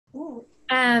All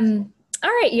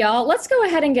right, y'all, let's go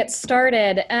ahead and get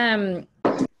started.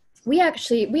 We have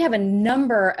a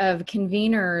number of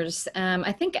conveners.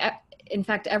 I think, in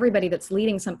fact, everybody that's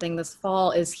leading something this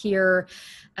fall is here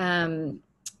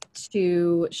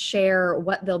to share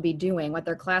what they'll be doing, what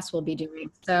their class will be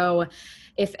doing. So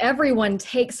if everyone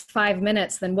takes 5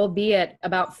 minutes, then we'll be at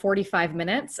about 45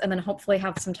 minutes and then hopefully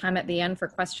have some time at the end for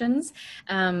questions.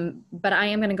 But I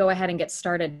am going to go ahead and get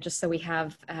started just so we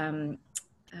have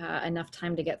enough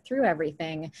time to get through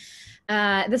everything.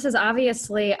 This is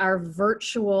obviously our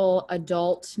virtual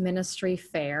adult ministry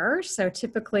fair. So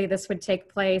typically this would take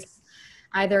place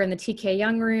either in the TK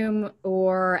Young Room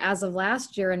or, as of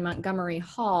last year, in Montgomery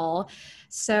Hall.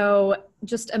 So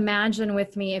just imagine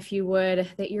with me, if you would,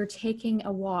 that you're taking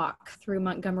a walk through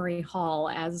Montgomery Hall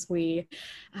as we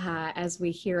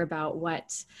hear about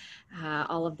what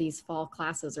all of these fall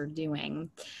classes are doing.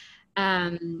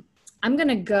 I'm going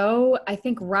to go, I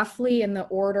think, roughly in the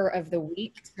order of the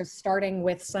week, so starting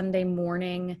with Sunday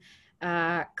morning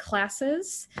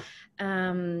classes,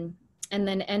 and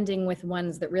then ending with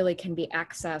ones that really can be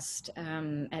accessed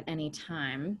at any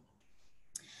time.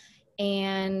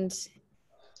 And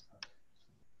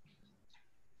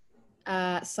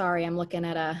sorry, I'm looking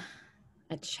at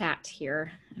a chat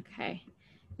here. Okay,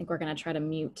 I think we're going to try to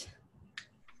mute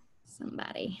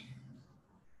somebody.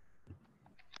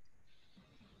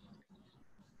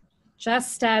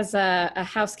 Just as a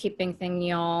housekeeping thing,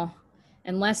 y'all,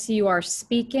 unless you are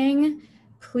speaking,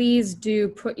 please do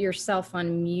put yourself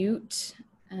on mute,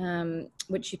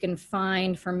 which you can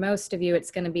find, for most of you,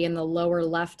 it's going to be in the lower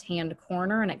left-hand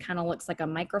corner, and it kind of looks like a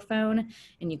microphone,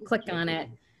 and you click on it,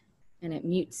 and it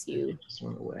mutes you. It just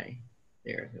went away.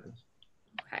 There it is.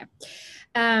 Okay.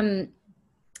 I'm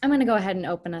going to go ahead and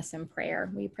open us in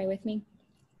prayer. Will you pray with me?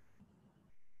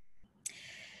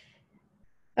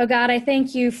 Oh God, I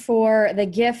thank you for the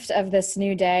gift of this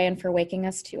new day and for waking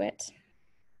us to it.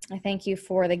 I thank you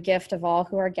for the gift of all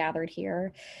who are gathered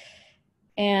here,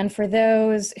 and for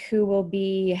those who will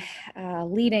be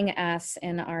leading us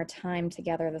in our time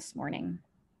together this morning.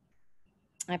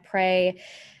 I pray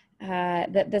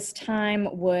that this time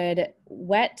would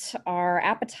whet our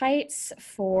appetites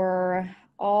for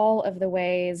all of the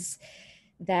ways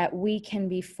that we can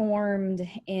be formed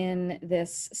in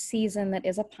this season that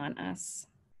is upon us,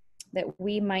 that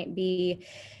we might be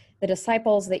the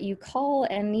disciples that you call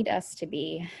and need us to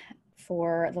be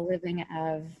for the living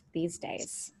of these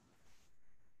days.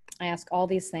 I ask all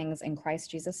these things in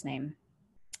Christ Jesus' name.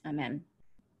 Amen.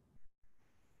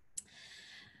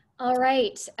 All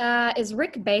right, is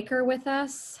Rick Baker with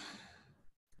us?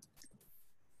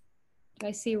 Do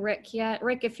I see Rick yet?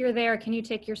 Rick, if you're there, can you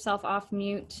take yourself off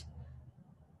mute?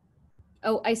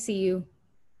 Oh, I see you.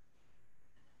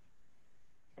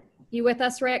 You with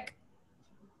us, Rick?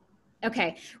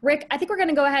 Okay, Rick, I think we're going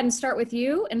to go ahead and start with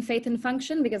you in Faith and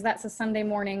Function, because that's a Sunday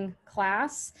morning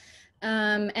class.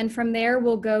 And from there,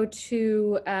 we'll go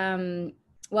to,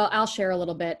 well, I'll share a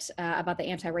little bit about the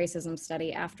anti-racism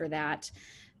study after that.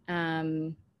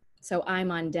 So I'm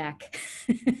on deck.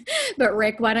 But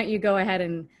Rick, why don't you go ahead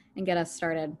and get us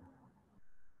started?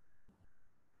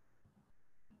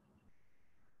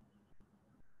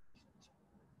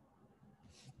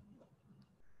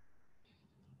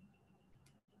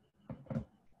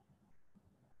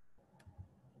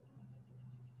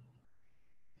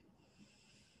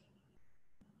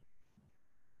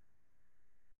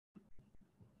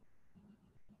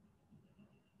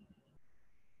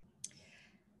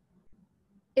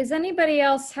 Is anybody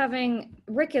else having,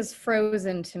 Rick is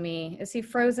frozen to me. Is he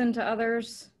frozen to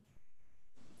others?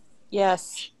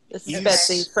 Yes, this is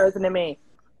Betsy, frozen to me.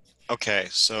 Okay,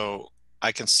 so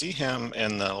I can see him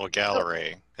in the little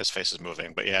gallery. His face is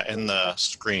moving, but yeah, in the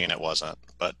screen it wasn't,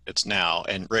 but it's now.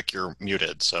 And Rick, you're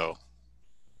muted, so,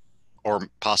 or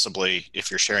possibly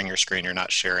if you're sharing your screen, you're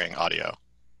not sharing audio.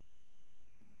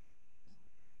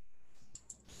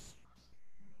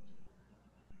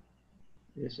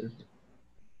 This is.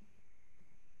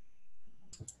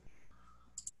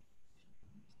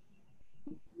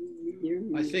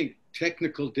 I think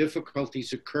technical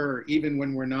difficulties occur even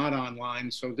when we're not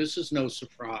online, so this is no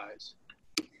surprise.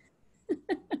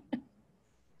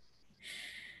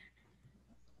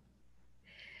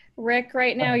 Rick,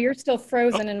 right now you're still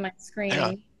frozen in my screen.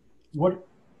 Yeah. What?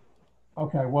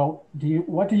 Okay, well,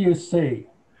 what do you see?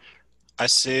 I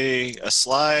see a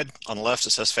slide on the left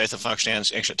that says Faith and Function,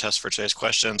 Ancient Text for Today's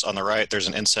Questions. On the right, there's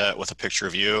an inset with a picture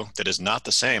of you that is not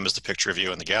the same as the picture of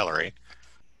you in the gallery.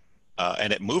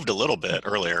 And it moved a little bit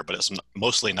earlier, but it's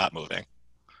mostly not moving.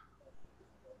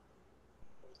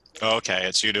 Okay,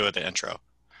 it's you doing the intro.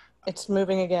 It's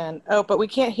moving again. Oh, but we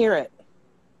can't hear it.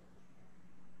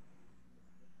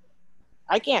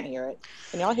 I can't hear it.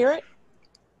 Can y'all hear it?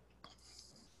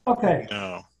 Okay,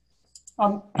 No.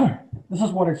 this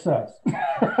is what it says.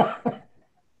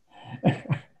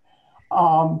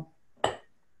 um,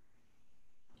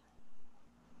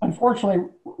 Unfortunately,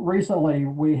 recently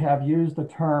we have used the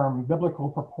term biblical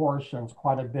proportions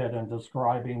quite a bit in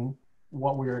describing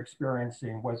what we're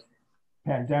experiencing with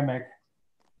pandemic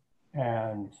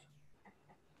and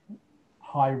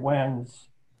high winds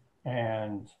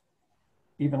and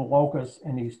even locusts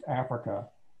in East Africa.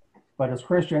 But as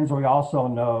Christians, we also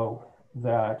know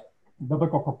that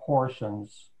biblical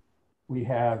proportions we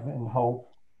have in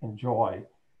hope and joy.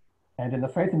 And in the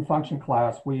Faith and Function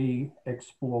class, we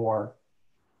explore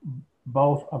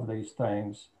both of these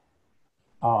things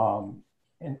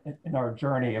in our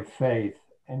journey of faith.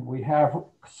 And we have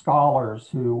scholars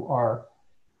who are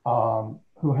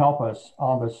who help us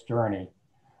on this journey.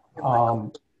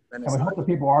 And we hope that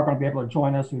people are going to be able to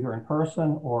join us either in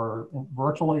person or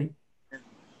virtually.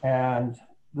 And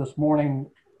this morning,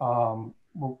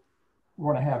 we're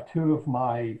going to have two of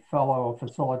my fellow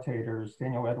facilitators,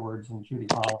 Daniel Edwards and Judy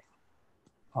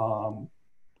Holland,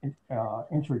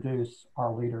 introduce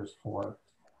our leaders for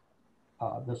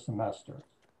this semester.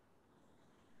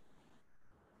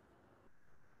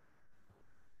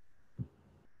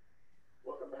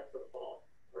 Welcome back to the fall.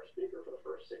 Our speaker for the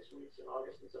first 6 weeks in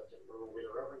August and September will be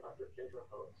the Reverend Dr. Kendra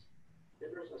Hodes.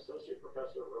 Kendra is an associate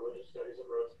professor of religious studies at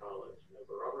Rhodes College and is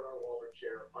the Robert R. Waldron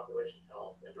Chair of Population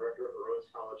Health and director of the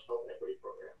Rhodes College Health Equity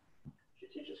Program.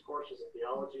 She teaches courses in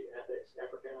theology, ethics,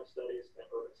 Africana studies, and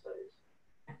urban studies.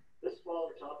 This fall,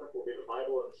 the topic will be the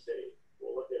Bible in the city.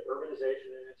 We'll look at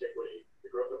urbanization and antiquity, the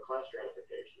growth of class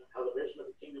stratification, and how the vision of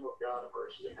the kingdom of God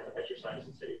emerges and how to exercise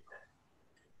in city planning.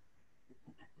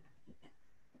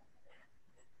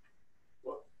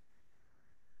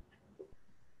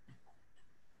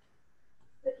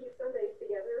 A few Sundays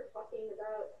together talking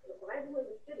about the Bible in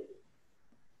the city.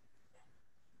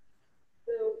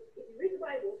 So if you read the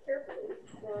Bible carefully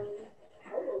from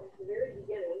almost the very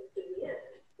beginning to the end,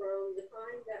 from the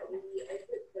time that we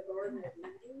exit the Garden of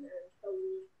Eden until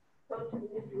we come to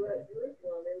the New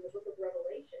Jerusalem in the book of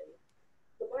Revelation,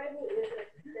 the Bible is an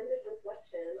extended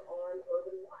reflection on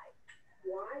urban life.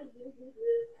 Why do we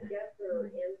live together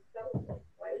in settlements?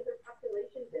 Why is there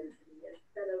population density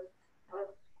instead of us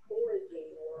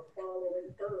foraging or following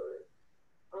herds?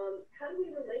 How do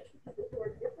we relate to people who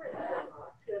are different from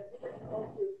us, who have different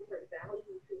cultures, different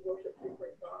values, who worship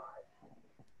different gods?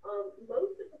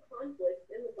 Most of the conflicts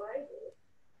in the Bible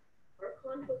are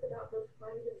conflicts about those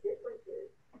kinds of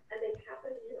differences, and they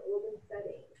happen in urban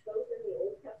settings, both in the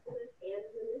Old Testament and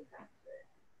in the New Testament.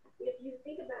 If you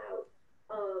think about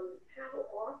how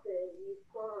often you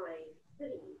find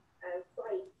cities as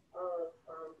sites of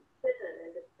sin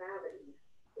and depravity,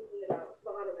 thinking about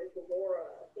Sodom and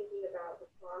Gomorrah, thinking about the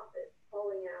prophets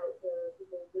calling out the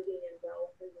people living in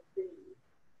wealth in the cities,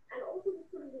 and also the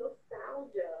sort of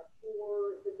nostalgia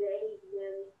for the days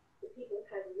when the people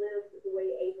had lived the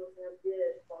way Abraham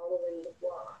did, following the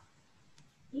flock.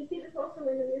 You see this also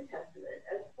in the New Testament,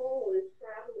 as Paul is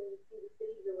traveling through the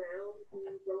cities around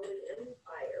the Roman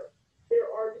Empire.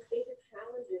 There are distinctive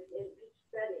challenges in each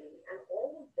setting, and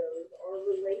all of those are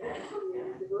related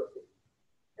to diversity.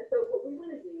 And so what we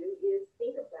want to do is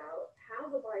think about how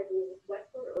the Bible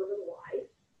reflects on urban life,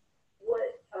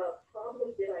 what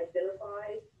problems it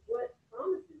identifies, what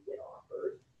promises it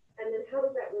offers, and then how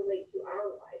does that relate to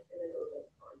our life in an urban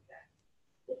context.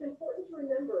 It's important to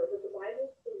remember that the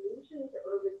Bible's solution to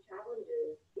urban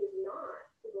challenges is not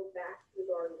to go back to the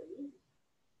Garden of Eden.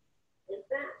 In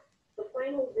fact, the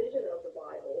final vision of the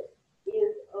Bible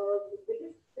is of the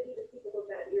biggest city the people of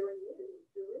that era knew,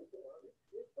 Jerusalem,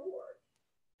 restored.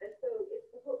 And so it's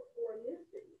the hope for a new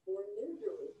city, for a new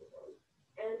Jerusalem.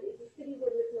 And it's a city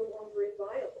where there's no longer is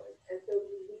violence. And so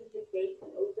we leave the gates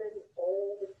open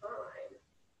all the time.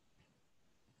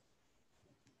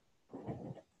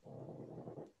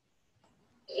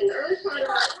 In the early part of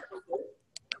our campus,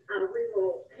 we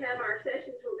will have our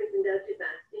sessions will be conducted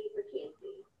by Steve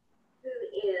McKenzie, who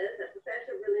is a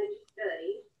professor of religious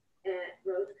studies at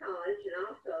Rhodes College and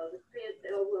also the Spence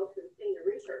L. Wilson Senior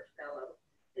Research Fellow,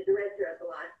 the director of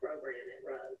the Life Program at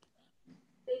Rhodes.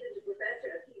 Steve is a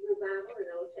professor of Hebrew Bible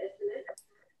and Old Testament.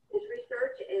 His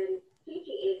research and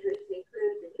teaching interests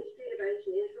include the history of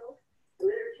ancient Israel,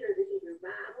 the literature of the Hebrew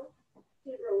Bible,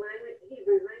 Hebrew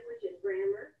language and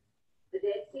grammar, the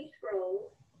Dead Sea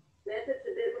Scrolls, methods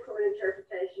of biblical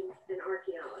interpretation, and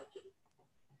archaeology.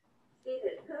 Steve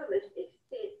has published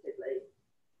extensively.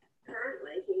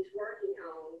 Currently, he's working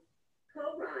on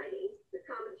co-writing the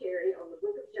commentary on the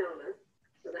Book of Jonah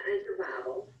for the Anchor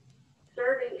Bible,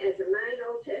 serving as the main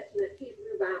Old Testament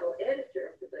Hebrew Bible editor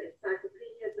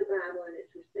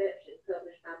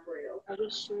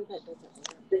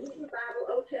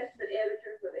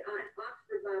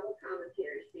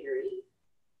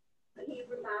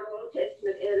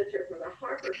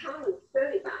Harper Collins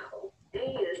Study Bible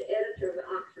and editor of the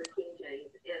Oxford King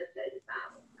James Annotated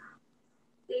Bible.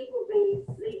 Steve will be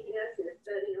leading us in a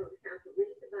study on how to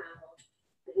read the Bible,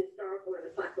 the historical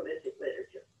and apocalyptic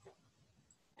literature.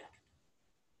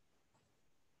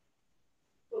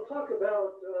 We'll talk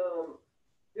about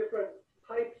different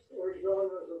types or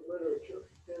genres of literature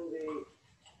in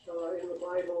the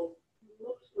Bible,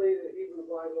 mostly the Hebrew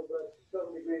Bible, but to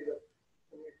some degree the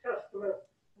New Testament.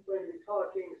 We're going to be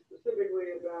talking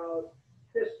specifically about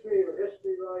history or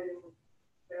history writing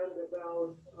and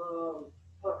about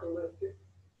apocalyptic.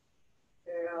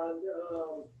 And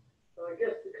I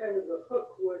guess the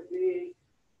hook would be,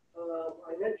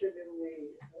 I mentioned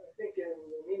I think in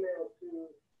an email to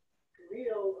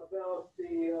Camille about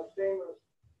the famous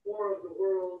War of the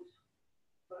Worlds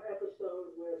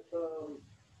episode with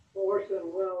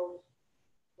Orson Welles.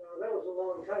 That was a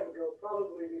long time ago,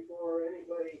 probably before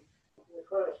anybody in the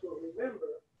class will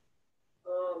remember.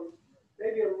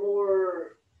 Maybe a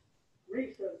more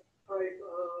recent type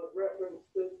of reference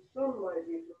that some might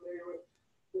be familiar with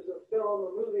is a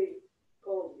movie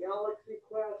called Galaxy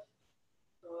Quest.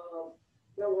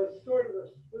 That was sort of a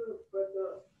spoof, but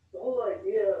the whole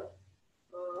idea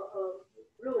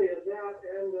really of that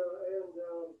and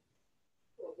of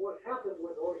what happened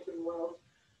with Orson Welles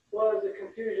was a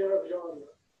confusion of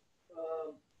genre.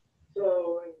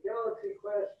 So in Galaxy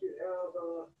Quest, you have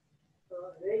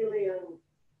an alien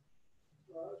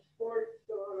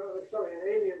an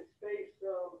alien space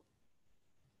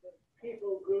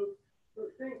people group who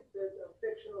think that a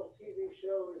fictional TV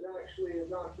show is actually a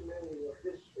documentary or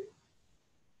history.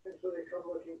 And so they come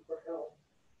looking for help.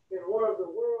 In War of the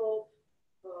Worlds,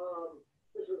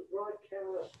 this was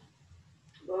broadcast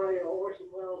by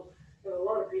Orson Welles, and a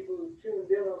lot of people who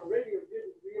tuned in on the radio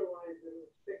didn't realize that it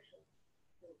was fiction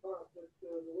and thought that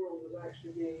the world was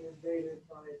actually being invaded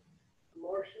by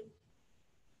Martians.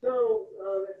 So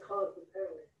that caused the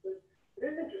panic. But it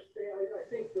is interesting. I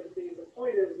think that the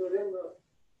point is that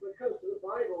when it comes to the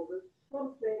Bible, that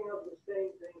something of the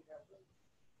same thing happened.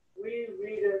 We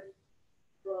read it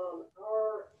from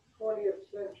our 20th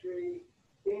century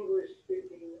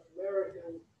English-speaking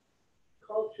American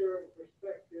culture and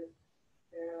perspective,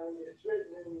 and it's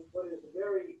written in what is a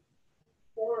very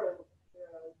foreign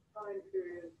time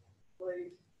period,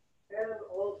 place, and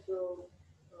also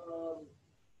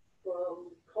from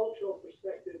cultural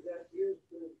perspective that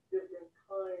uses different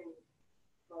kinds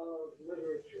of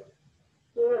literature.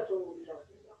 So that's what we'll be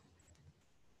talking about.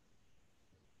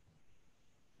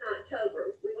 In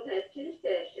October, we will have 2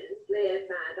 sessions led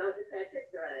by Dr. Patrick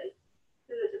Gray,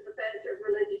 who is a professor of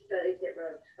religious studies at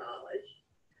Rhodes College.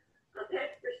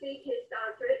 Patrick received his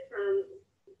doctorate from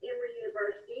Emory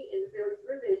University in the field of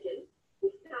religion.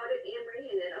 He's taught at Emory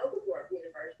and at Oglethorpe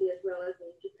University, as well as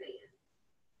in Japan.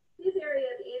 His area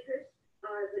of interest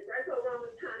are the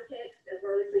Greco-Roman context of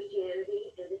early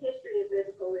Christianity and the history of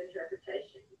biblical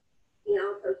interpretation. He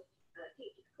also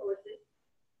teaches courses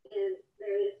in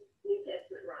various New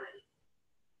Testament writings.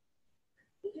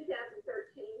 In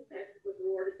 2013, Patrick was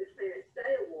awarded the Clarence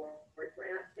Day Award for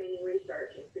outstanding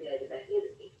research and creative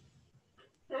activity.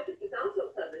 Patrick has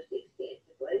also published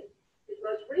extensively. His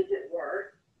most recent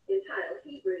work, entitled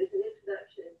Hebrews, an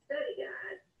Introduction and Study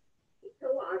Guide, he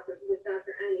co-authored with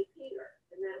Dr. Amy Peeler,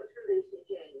 and that was released in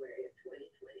January of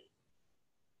 2020.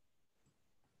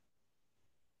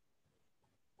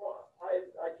 Well,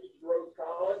 I teach at Rhodes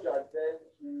College. I've been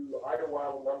to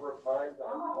Idlewild a number of times. And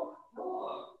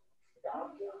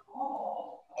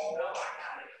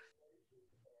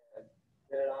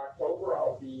then in October,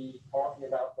 I'll be talking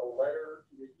about the letter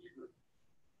to the Hebrews.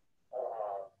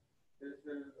 This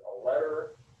is a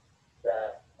letter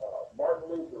that Martin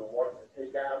Luther wanted to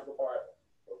take out of the Bible.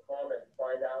 So come and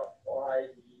find out why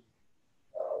he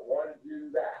wanted to do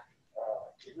that.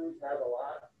 Hebrews has a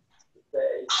lot to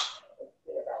say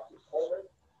about atonement,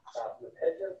 about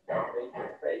repentance, about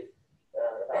faith,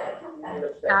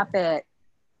 about Stop it.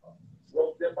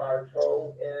 We'll dip our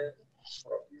toe in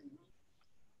for a few weeks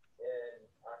in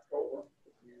October.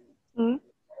 And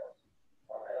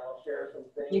I'll share some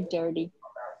things. You're dirty.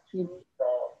 A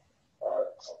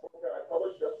book that I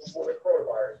published just before the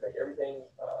coronavirus thing. Everything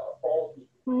falls.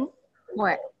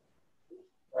 What?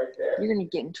 Right there. You're going to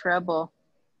get in trouble.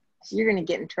 You're going to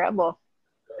get in trouble.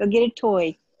 Go get a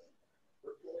toy.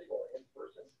 Virtually or in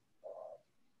person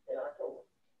in October.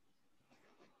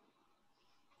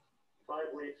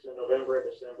 5 weeks in November and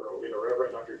December will be the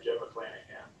Reverend Dr. Jim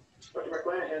McClanahan. Dr.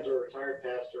 McClanahan is a retired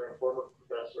pastor and former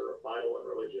professor of Bible and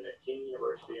religion at King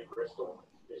University in Bristol.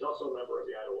 He's also a member of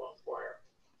the Idlewild Choir.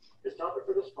 His topic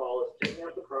for this fall is Taking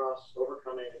Up the Cross,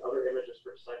 Overcoming Other Images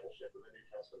for Discipleship in the New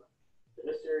Testament. In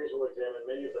this series, we'll examine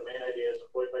many of the main ideas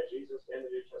of Jesus and the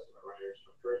New Testament writers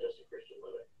to encourage us in Christian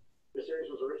living. This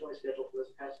series was originally scheduled for this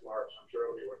past March. I'm sure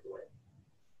it'll be worth the wait.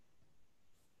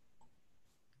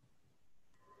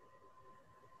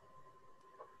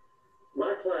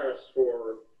 My class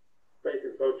for Faith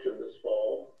and Function this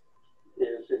fall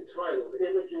is entitled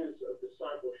Images of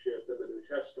Discipleship in the New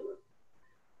Testament.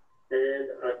 And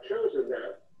I've chosen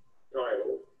that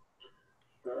title,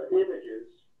 Images,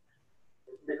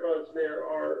 because there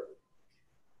are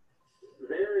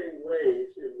varying ways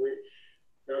in which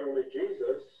not only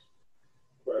Jesus,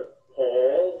 but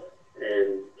Paul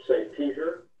and St.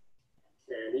 Peter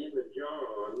and even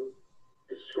John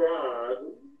describe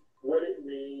what it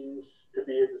means to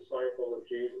be a disciple of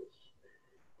Jesus.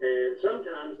 And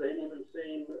sometimes they even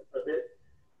seem a bit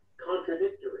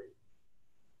contradictory.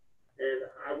 And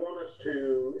I want us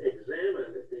to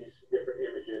examine these different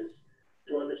images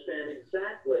to understand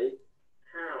exactly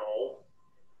how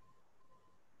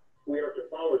we are to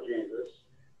follow Jesus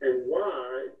and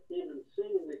why even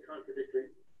seemingly contradictory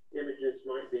images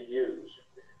might be used.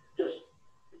 Just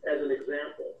as an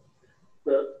example,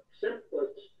 the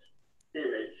simplest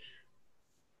image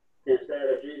is that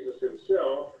of Jesus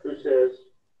himself, who says,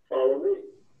 "Follow me."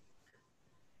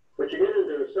 But you get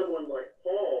into someone like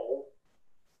Paul,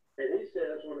 and he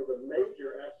says one of the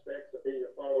major aspects of being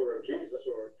a follower of Jesus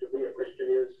or to be a Christian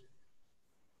is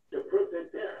to put to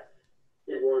death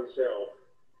in oneself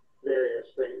various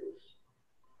things.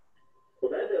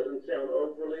 Well, that doesn't sound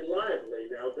overly lively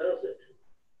now, does it?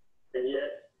 And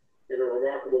yet, in a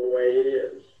remarkable way, it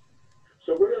is.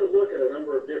 So we're going to look at a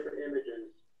number of different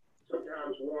images,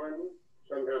 sometimes more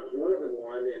than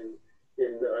one in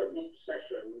each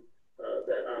session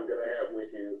that I'm going to have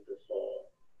with you this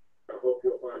fall. I hope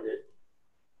you'll find it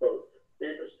both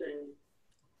interesting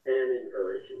and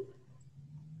encouraging.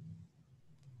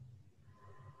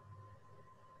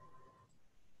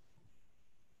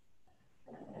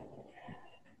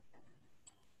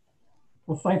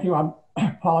 Well, thank you. I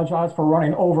apologize for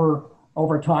running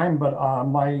over time, but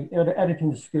my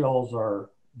editing skills are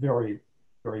very,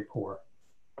 very poor.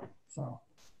 So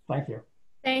thank you.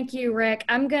 Thank you, Rick.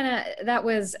 I'm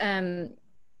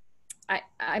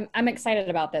excited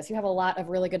about this. You have a lot of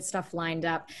really good stuff lined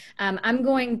up. I'm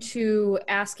going to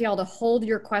ask y'all to hold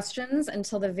your questions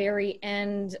until the very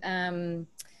end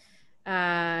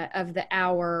of the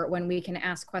hour when we can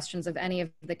ask questions of any of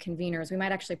the conveners. We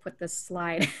might actually put this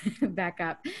slide back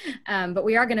up, but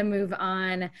we are going to move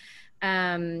on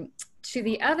to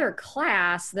the other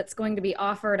class that's going to be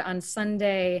offered on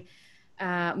Sunday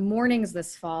mornings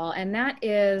this fall, and that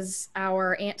is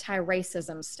our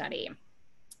anti-racism study.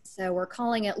 So we're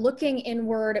calling it Looking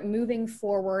Inward, Moving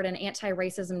Forward, an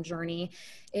Anti-Racism Journey.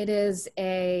 It is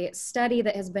a study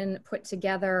that has been put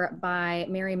together by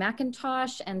Mary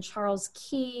McIntosh and Charles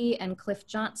Key and Cliff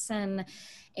Johnson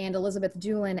and Elizabeth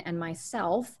Doolin and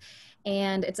myself.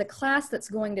 And it's a class that's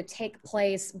going to take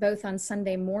place both on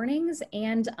Sunday mornings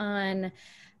and on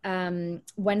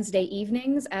Wednesday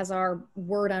evenings as our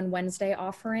Word on Wednesday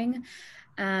offering.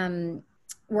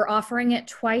 We're offering it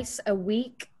twice a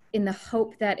week in the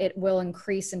hope that it will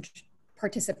increase in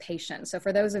participation. So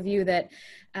for those of you that,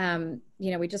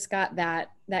 we just got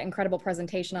that incredible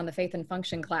presentation on the Faith and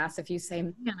Function class, if you say,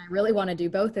 man, I really want to do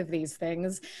both of these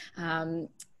things,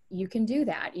 you can do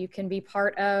that. You can be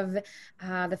part of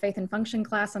the Faith and Function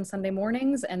class on Sunday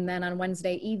mornings, and then on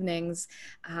Wednesday evenings,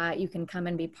 you can come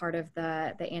and be part of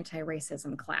the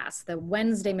anti-racism class. The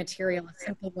Wednesday material is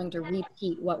simply going to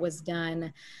repeat what was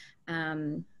done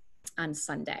on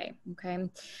Sunday, okay?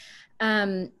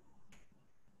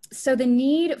 So the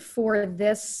need for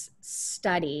this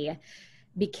study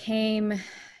became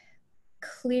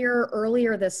clear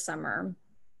earlier this summer,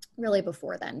 really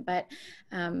before then, but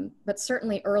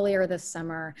certainly earlier this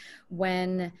summer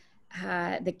when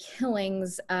the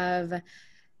killings of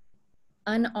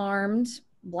unarmed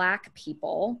Black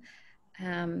people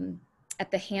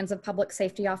at the hands of public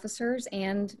safety officers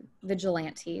and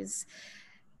vigilantes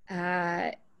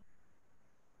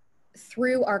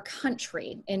threw our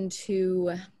country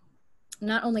into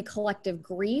not only collective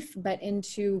grief, but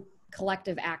into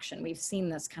collective action. We've seen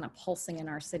this kind of pulsing in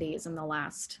our cities in the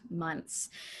last months.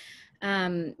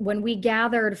 When we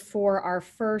gathered for our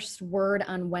first Word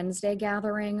on Wednesday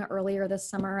gathering earlier this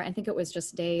summer, I think it was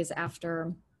just days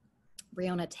after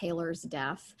Breonna Taylor's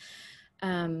death,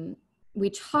 we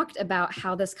talked about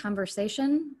how this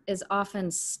conversation is often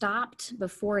stopped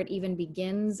before it even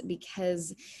begins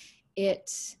because it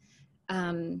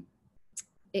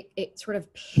sort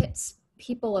of pits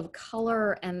people of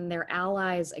color and their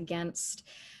allies against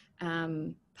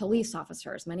police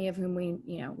officers, many of whom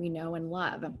we know and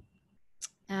love.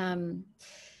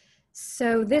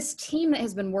 So this team that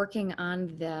has been working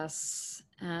on this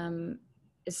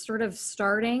is sort of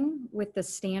starting with the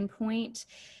standpoint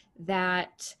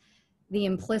that the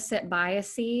implicit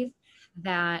biases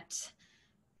that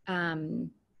can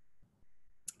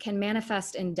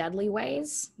manifest in deadly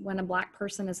ways when a Black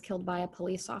person is killed by a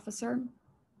police officer,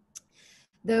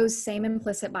 those same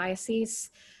implicit biases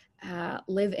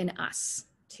live in us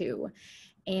too.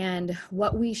 And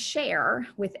what we share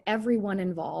with everyone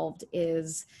involved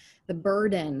is the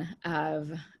burden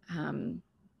of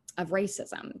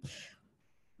racism.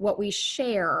 What we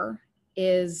share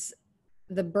is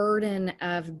the burden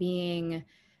of being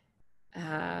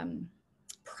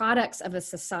products of a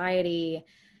society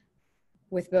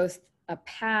with both a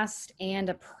past and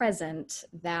a present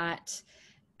that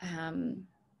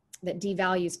that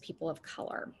devalues people of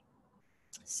color.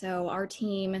 So our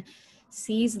team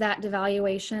sees that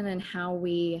devaluation in how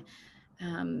we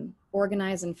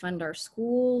organize and fund our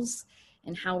schools,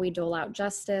 and how we dole out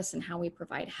justice, and how we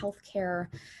provide health care.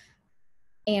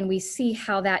 And we see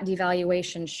how that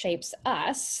devaluation shapes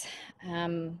us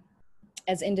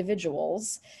as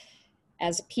individuals,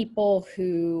 as people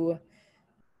who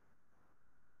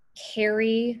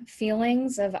carry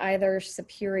feelings of either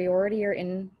superiority or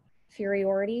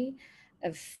inferiority,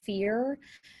 of fear,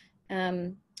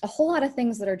 a whole lot of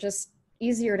things that are just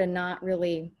easier to not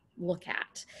really look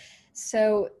at.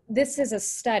 So this is a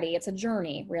study, it's a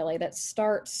journey really, that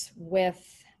starts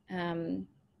with the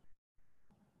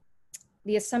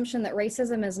assumption that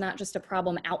racism is not just a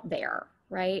problem out there,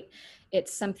 right?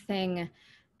 It's something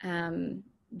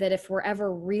that if we're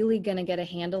ever really gonna get a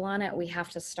handle on it, we have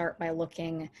to start by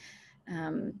looking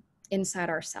inside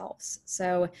ourselves.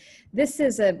 So this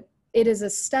is it is a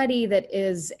study that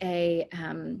is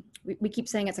we keep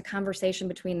saying it's a conversation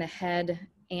between the head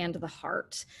and the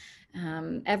heart.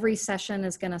 Every session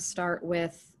is going to start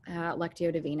with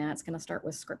Lectio Divina. It's going to start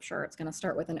with scripture. It's going to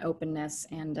start with an openness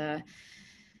and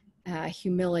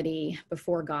humility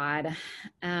before God.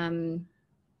 And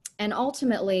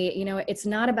ultimately, you know, it's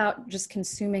not about just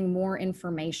consuming more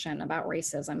information about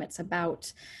racism. It's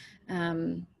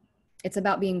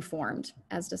about being formed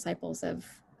as disciples of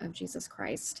Jesus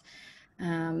Christ.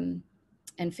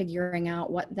 And figuring out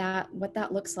what that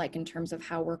looks like in terms of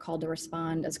how we're called to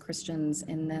respond as Christians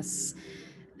in this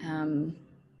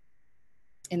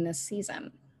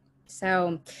season.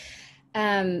 So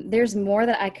there's more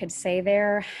that I could say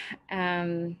there,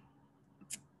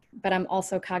 but I'm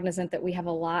also cognizant that we have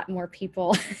a lot more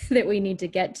people that we need to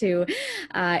get to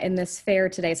in this fair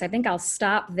today. So I think I'll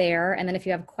stop there. And then if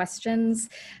you have questions,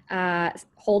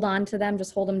 hold on to them,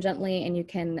 just hold them gently, and you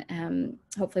can,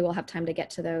 hopefully we'll have time to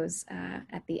get to those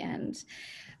at the end.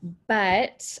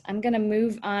 But I'm gonna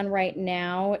move on right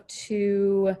now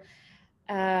to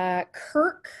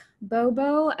Kirk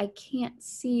Bobo. I can't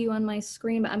see you on my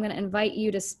screen, but I'm gonna invite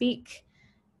you to speak.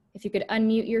 If you could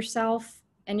unmute yourself.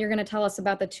 And you're going to tell us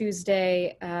about the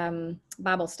Tuesday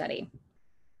Bible study.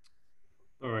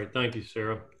 All right. Thank you,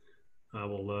 Sarah. I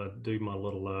will do my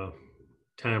little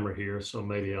timer here, so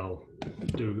maybe I'll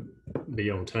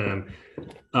be on time.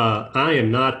 I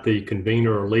am not the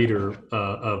convener or leader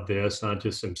of this. I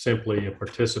just am simply a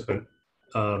participant.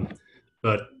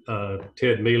 But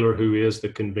Ted Mealer, who is the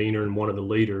convener and one of the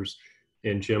leaders,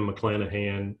 and Jim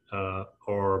McClanahan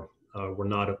were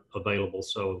not available,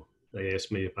 so they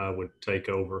asked me if I would take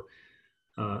over.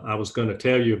 I was going to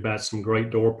tell you about some great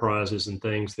door prizes and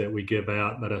things that we give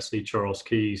out, but I see Charles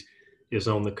Keys is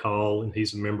on the call and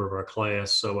he's a member of our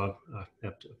class, so I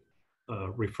have to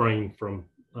refrain from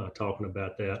talking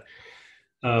about that.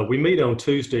 We meet on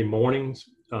Tuesday mornings.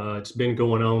 It's been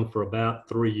going on for about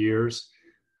 3 years.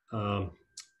 There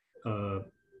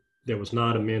was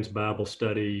not a men's Bible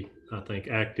study, I think,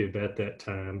 active at that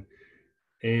time.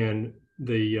 And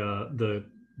the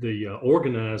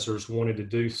organizers wanted to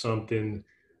do something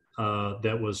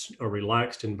that was a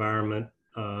relaxed environment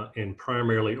and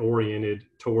primarily oriented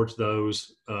towards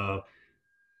those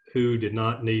who did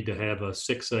not need to have a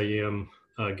 6 a.m.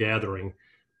 Gathering,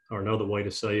 or another way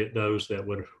to say it, those that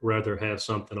would rather have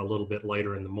something a little bit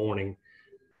later in the morning.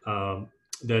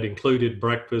 That included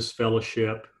breakfast,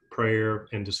 fellowship, prayer,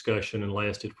 and discussion, and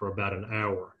lasted for about an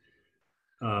hour.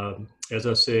 As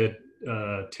I said,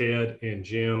 Ted and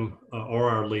Jim are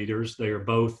our leaders. They are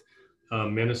both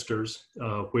ministers,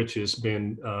 which has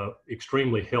been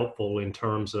extremely helpful in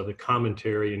terms of the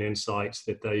commentary and insights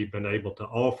that they've been able to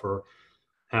offer.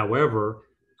 However,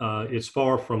 it's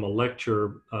far from a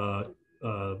lecture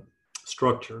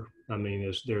structure. I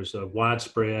mean, there's a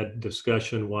widespread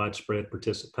discussion, widespread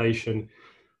participation.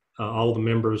 All the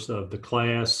members of the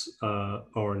class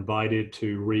are invited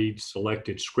to read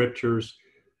selected scriptures.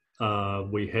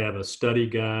 We have a study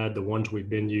guide. The ones we've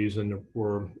been using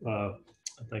were, I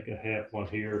think I have one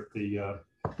here, the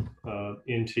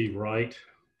NT Wright.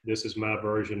 This is my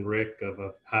version, Rick, of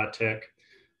a high-tech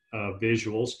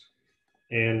visuals.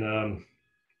 And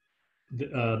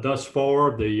thus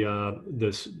far,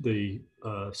 the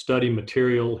study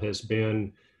material has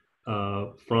been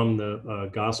from the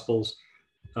Gospels,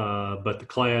 but the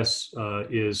class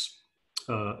is,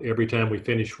 every time we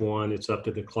finish one, it's up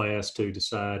to the class to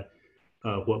decide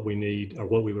what we need or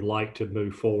what we would like to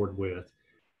move forward with.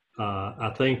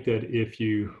 I think that if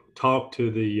you talk to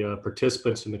the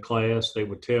participants in the class, they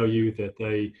would tell you that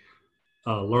they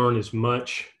learn as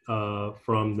much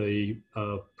from the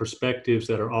perspectives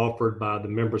that are offered by the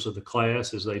members of the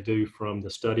class as they do from the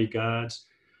study guides.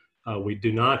 We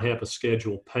do not have a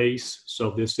scheduled pace,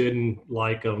 so this isn't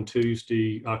like on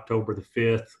Tuesday, October the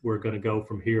 5th, we're going to go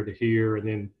from here to here and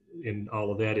then in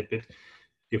all of that.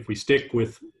 If we stick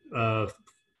with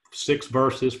 6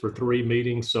 verses for 3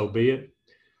 meetings, so be it.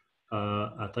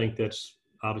 I think that's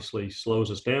obviously slows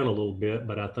us down a little bit,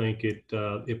 but I think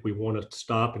if we want to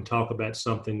stop and talk about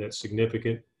something that's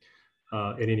significant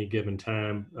at any given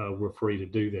time, we're free to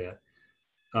do that.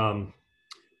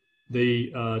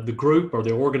 The group or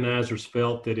the organizers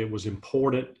felt that it was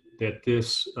important that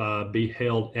this be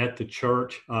held at the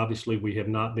church. Obviously, we have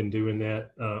not been doing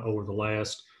that over the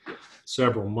last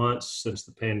several months since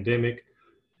the pandemic,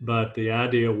 but the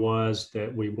idea was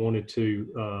that we wanted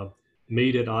to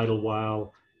meet at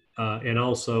Idlewild, and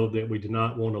also that we did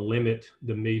not want to limit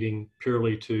the meeting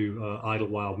purely to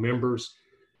Idlewild members.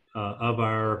 Of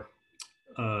our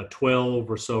 12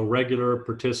 or so regular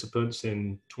participants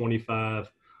and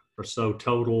 25 or so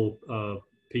total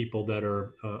people that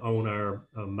are on our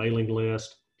mailing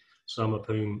list, some of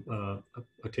whom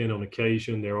attend on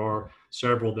occasion, there are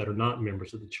several that are not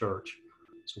members of the church.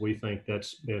 So we think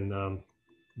that's been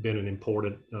an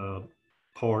important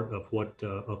part of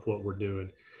what we're doing.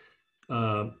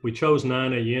 We chose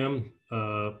 9 a.m.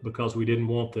 Because we didn't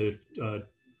want the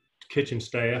kitchen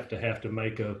staff to have to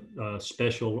make a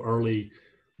special early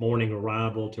morning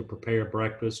arrival to prepare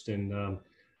breakfast, and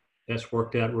that's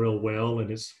worked out real well,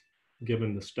 and it's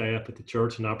given the staff at the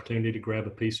church an opportunity to grab a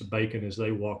piece of bacon as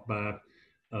they walk by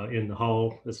in the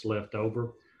hall that's left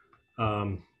over.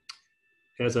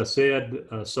 As I said,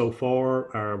 so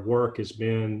far our work has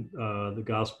been the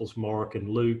Gospels, Mark and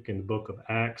Luke, and the book of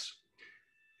Acts.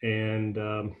 And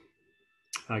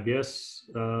I guess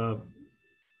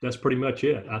that's pretty much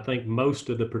it. I think most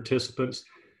of the participants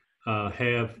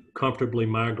have comfortably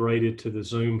migrated to the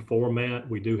Zoom format.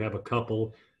 We do have a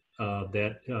couple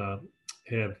that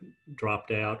have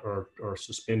dropped out or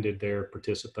suspended their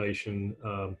participation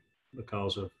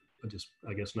because of just,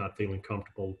 I guess, not feeling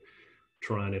comfortable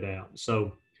trying it out.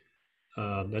 So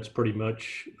that's pretty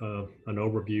much an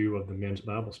overview of the men's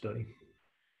Bible study.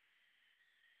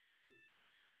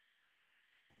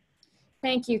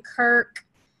 Thank you, Kirk.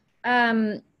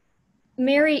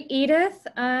 Mary Edith,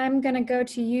 I'm going to go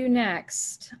to you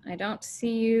next. I don't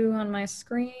see you on my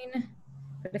screen,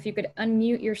 but if you could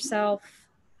unmute yourself.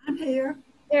 I'm here.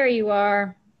 There you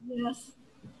are. Yes.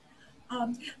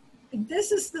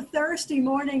 This is the Thursday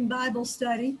morning Bible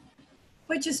study,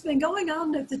 which has been going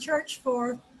on at the church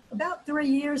for about 3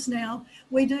 years now.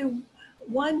 We do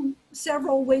one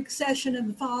several-week session in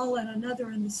the fall and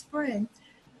another in the spring.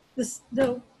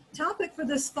 The topic for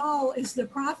this fall is The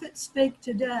Prophets Speak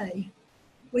Today.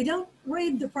 We don't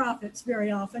read the prophets very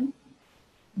often.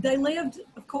 They lived,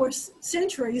 of course,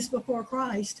 centuries before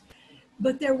Christ,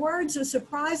 but their words are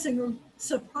surprisingly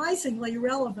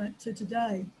relevant to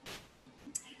today,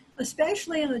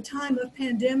 especially in a time of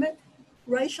pandemic,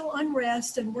 racial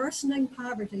unrest, and worsening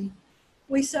poverty.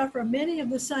 We suffer many of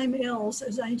the same ills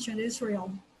as ancient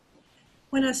Israel.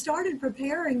 When I started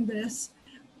preparing this,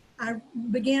 I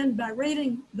began by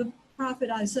reading the prophet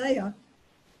Isaiah,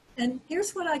 and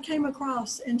here's what I came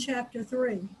across in chapter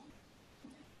 3.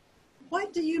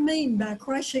 What do you mean by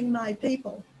crushing my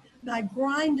people, by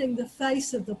grinding the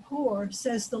face of the poor,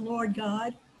 says the Lord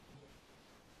God?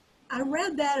 I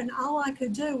read that and all I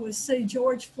could do was see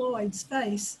George Floyd's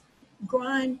face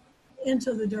grind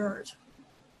into the dirt.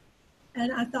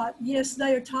 And I thought, yes,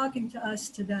 they are talking to us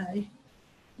today,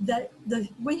 that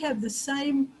we have the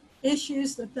same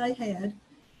issues that they had.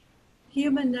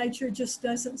 Human nature just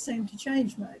doesn't seem to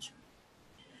change much.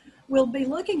 We'll be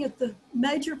looking at the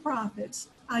major prophets,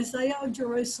 Isaiah of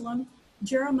Jerusalem,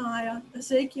 Jeremiah,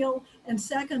 Ezekiel, and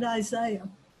 2nd Isaiah.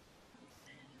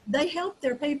 They helped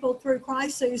their people through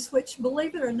crises which,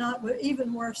 believe it or not, were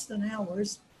even worse than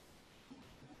ours.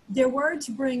 Their words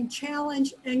bring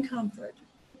challenge and comfort.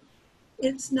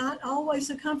 It's not always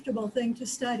a comfortable thing to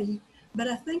study, but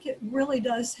I think it really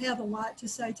does have a lot to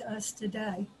say to us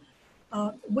today.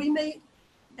 We meet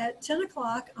at 10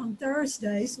 o'clock on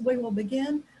Thursdays. We will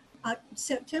begin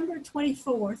September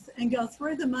 24th and go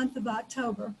through the month of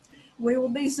October. We will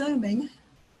be Zooming.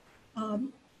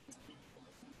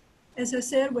 As I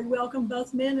said, we welcome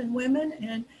both men and women,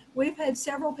 and we've had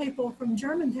several people from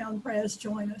Germantown Press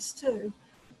join us too.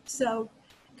 So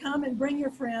come and bring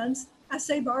your friends. I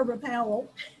see Barbara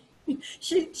Powell.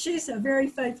 She's a very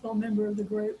faithful member of the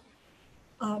group.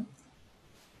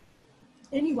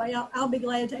 Anyway, I'll be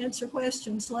glad to answer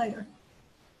questions later.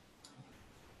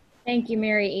 Thank you,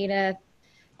 Mary Edith.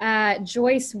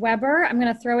 Joyce Weber, I'm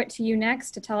going to throw it to you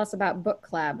next to tell us about book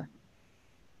club.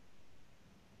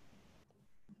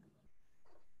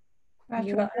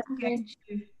 Right, well, I'm going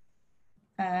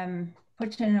to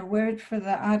put in a word for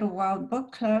the Idlewild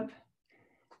Book Club,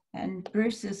 and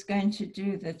Bruce is going to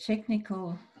do the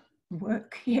technical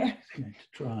work here.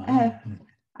 The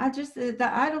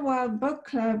Idlewild Book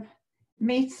Club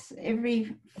meets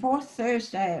every fourth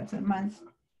Thursday of the month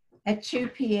at 2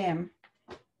 p.m.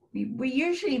 We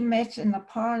usually met in the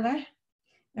parlor.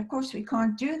 Of course, we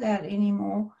can't do that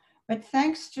anymore, but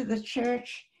thanks to the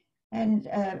church and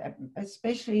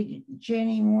especially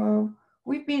Jenny Moore,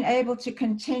 we've been able to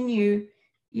continue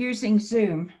using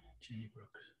Zoom. Jenny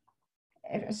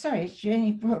Brooks. Sorry,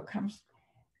 Jenny Brooks.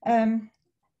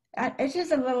 It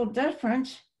is a little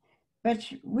different, but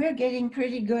we're getting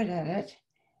pretty good at it,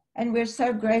 and we're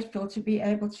so grateful to be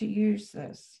able to use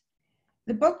this.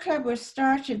 The book club was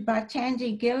started by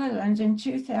Tandy Gilliland in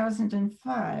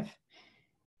 2005.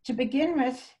 To begin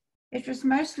with, it was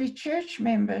mostly church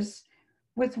members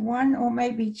with one or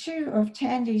maybe two of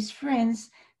Tandy's friends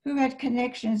who had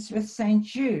connections with St.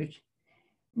 Jude.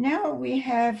 Now we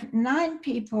have 9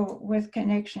 people with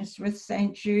connections with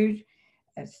St. Jude,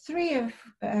 3 of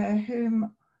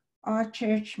whom are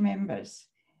church members.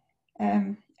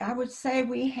 I would say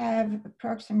we have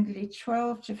approximately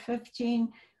 12 to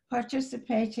 15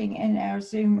 participating in our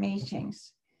Zoom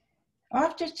meetings.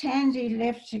 After Tandy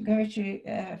left to go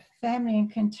to family in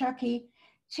Kentucky,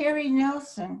 Terry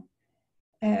Nelson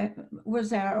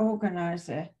was our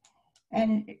organizer.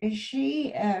 And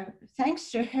she, thanks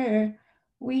to her,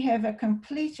 we have a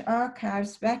complete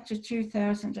archives back to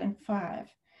 2005.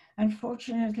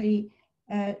 Unfortunately,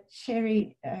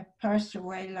 Terry passed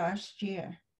away last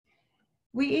year.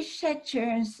 We each take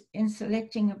turns in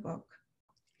selecting a book.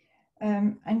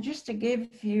 And just to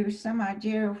give you some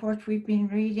idea of what we've been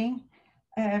reading,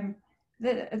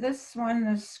 this one,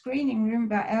 The Screening Room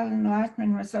by Alan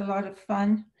Lightman, was a lot of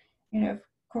fun. You know, of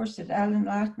course, that Alan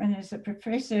Lightman is a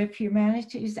professor of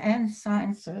humanities and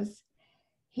sciences.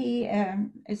 He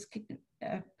is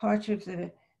part of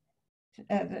the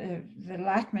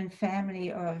Lightman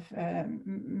family of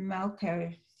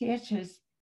Malco Theatre's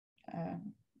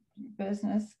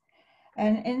business.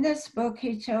 And in this book,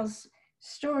 he tells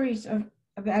stories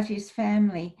about his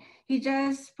family. He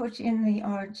does put in the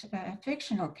odd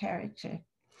fictional character.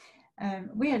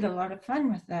 We had a lot of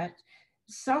fun with that.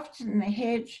 Soft in the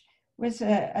Hedge was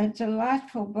a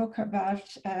delightful book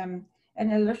about an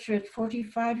illiterate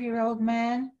 45-year-old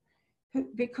man who,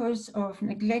 because of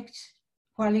neglect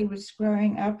while he was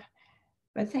growing up,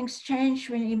 but things changed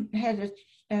when he had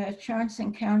a chance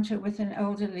encounter with an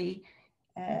elderly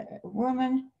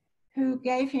woman who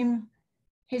gave him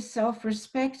his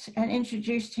self-respect and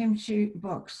introduced him to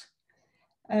books.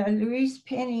 Louise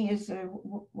Penny is a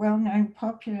well-known,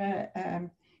 popular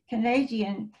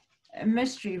Canadian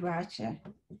mystery writer.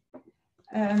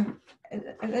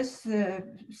 This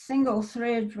single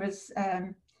thread was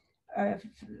of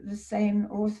the same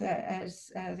author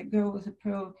as The Girl with the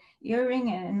Pearl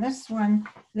Earring, and in this one,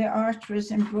 the art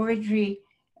was embroidery,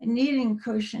 kneeling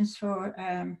cushions for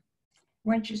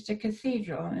Winchester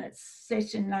Cathedral, and it's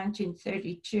set in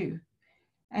 1932.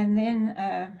 And then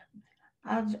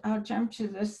I'll jump to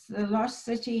this. The Lost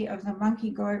City of the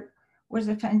Monkey God was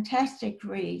a fantastic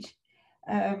read.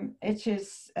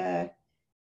 It's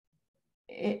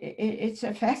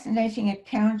a fascinating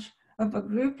account of a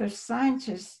group of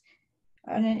scientists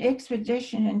on an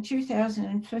expedition in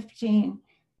 2015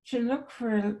 to look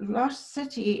for a lost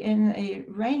city in the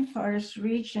rainforest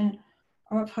region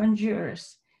of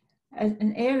Honduras,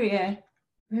 an area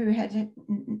who had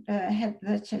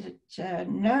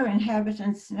no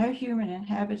inhabitants, no human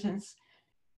inhabitants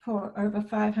for over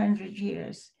 500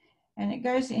 years. And it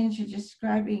goes into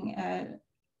describing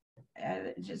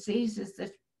diseases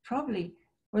that probably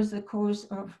was the cause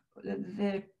of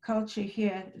the culture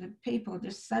here, the people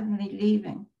just suddenly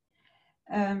leaving.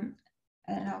 And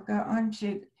I'll go on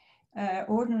to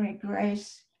Ordinary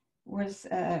Grace was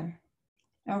a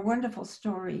wonderful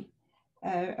story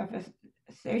of a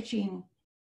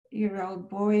 13-year-old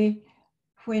boy.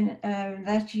 When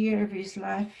that year of his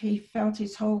life, he felt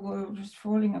his whole world was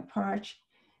falling apart.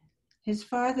 His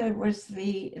father was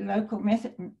the local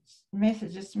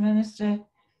Methodist minister,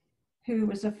 who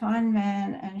was a fine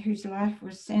man and whose life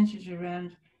was centered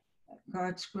around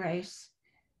God's grace.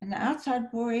 And the outside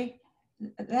boy,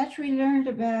 that we learned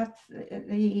about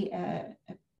the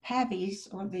Pabbies,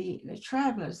 or the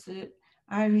travelers, the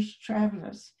Irish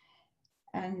travelers.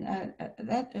 And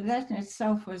that in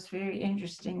itself was very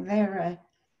interesting. They're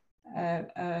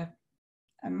a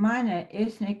minor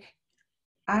ethnic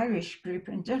Irish group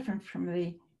and different from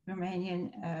the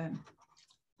Romanian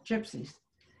gypsies.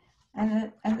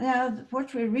 And now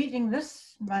what we're reading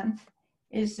this month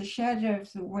is The Shadow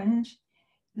of the Wind.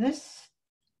 This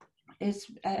is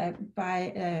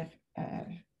by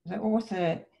the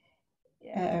author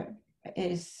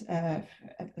is, the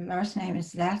last name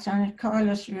is Zaffin,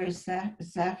 Carlos Ruiz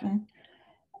Zafón,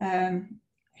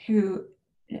 who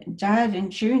died in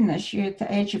June this year at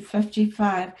the age of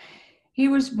 55. He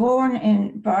was born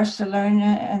in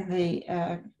Barcelona, and the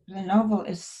novel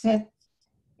is set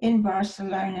in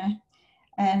Barcelona,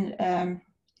 and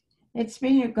it's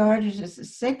been regarded as the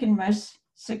second most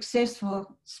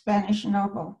successful Spanish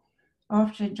novel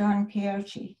after Don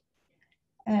Quixote.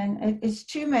 And it's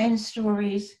two main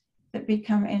stories that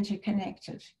become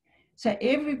interconnected. So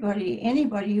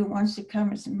anybody who wants to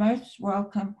come is most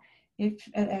welcome.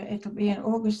 It'll be on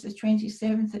August the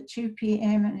 27th at 2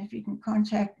 p.m. And if you can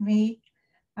contact me,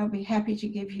 I'll be happy to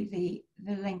give you the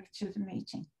link to the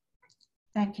meeting.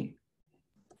 Thank you.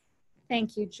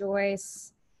 Thank you,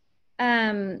 Joyce.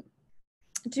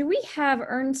 Do we have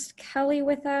Ernst Kelly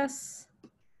with us?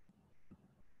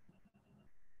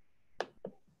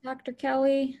 Dr.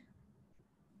 Kelly?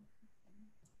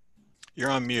 You're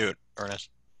on mute, Ernest.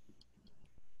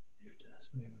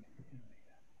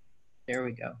 There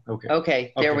we go. Okay.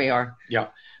 Okay, there we are. Yeah.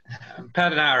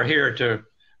 Pat and I are here to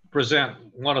present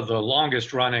one of the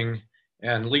longest running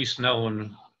and least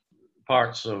known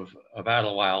parts of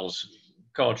Idlewild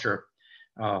culture.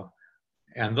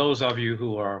 And those of you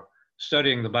who are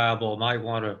studying the Bible might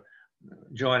want to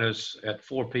join us at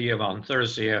 4 p.m. on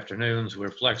Thursday afternoons. We're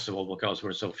flexible because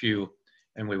we're so few,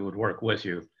 and we would work with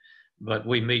you. But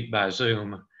we meet by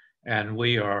Zoom, and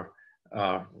we are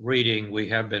we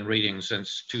have been reading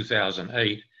since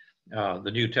 2008,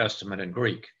 the New Testament in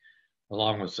Greek,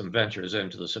 along with some ventures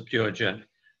into the Septuagint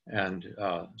and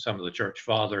some of the church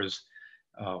fathers.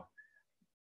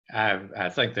 I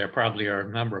think there probably are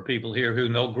a number of people here who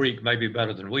know Greek maybe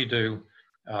better than we do.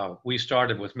 We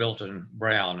started with Milton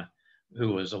Brown,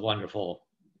 who was a wonderful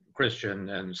Christian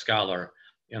and scholar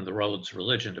in the Rhodes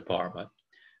Religion Department.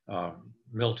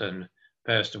 Milton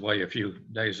passed away a few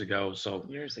days ago, so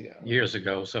years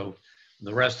ago. So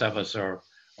the rest of us are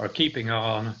keeping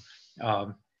on.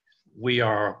 We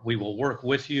will work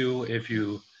with you if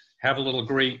you have a little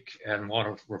Greek and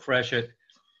want to refresh it.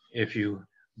 If you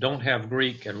don't have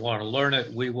Greek and want to learn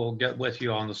it, we will get with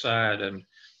you on the side and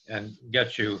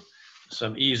get you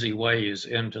some easy ways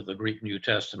into the Greek New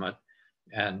Testament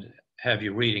and have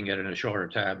you reading it in a shorter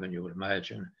time than you would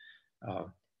imagine. I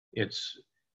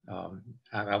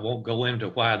won't go into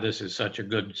why this is such a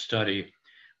good study,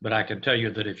 but I can tell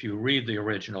you that if you read the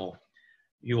original,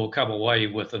 you will come away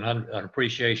with an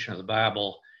appreciation of the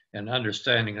Bible and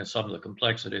understanding of some of the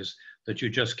complexities that you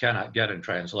just cannot get in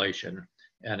translation,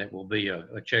 and it will be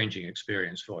a changing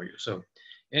experience for you. So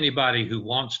anybody who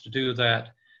wants to do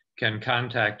that can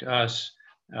contact us.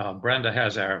 Brenda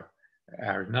has our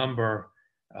number,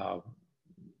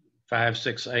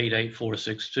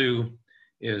 568-8462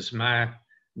 is my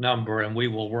number, and we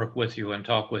will work with you and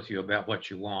talk with you about what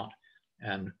you want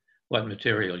and what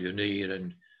material you need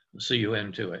and see you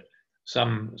into it.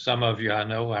 Some of you I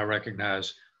know, I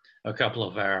recognize a couple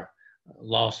of our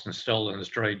lost and stolen and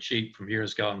strayed sheep from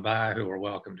years gone by who are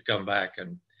welcome to come back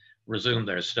and resume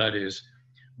their studies.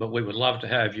 But we would love to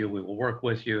have you. We will work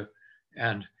with you.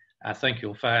 And I think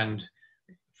you'll find,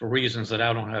 for reasons that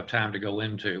I don't have time to go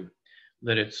into,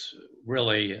 that it's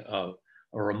really a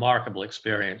remarkable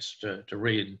experience to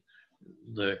read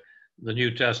the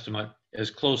New Testament as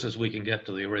close as we can get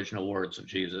to the original words of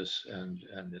Jesus. And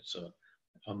it's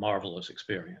a marvelous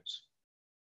experience.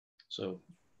 So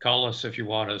call us if you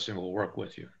want us and we'll work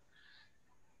with you.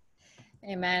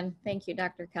 Amen. Thank you,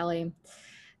 Dr. Kelly.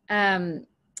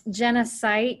 Jenna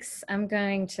Sykes, I'm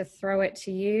going to throw it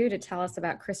to you to tell us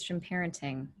about Christian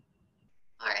parenting.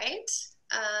 All right.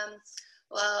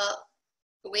 Well,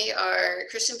 we are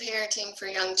Christian parenting for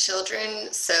young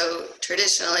children. So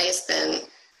traditionally it's been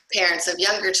parents of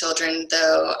younger children,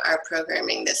 though our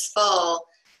programming this fall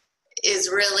is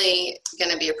really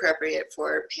going to be appropriate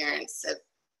for parents of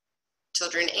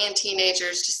children and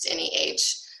teenagers, just any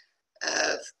age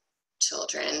of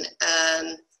children.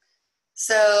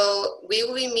 So we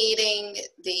will be meeting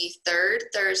the third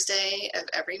Thursday of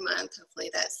every month.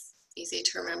 Hopefully that's easy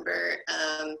to remember.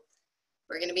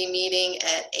 We're going to be meeting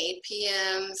at 8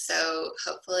 p.m. So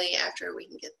hopefully after we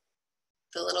can get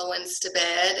the little ones to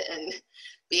bed and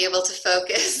be able to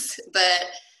focus.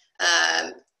 But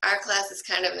our class is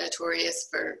kind of notorious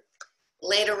for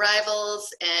late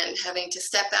arrivals and having to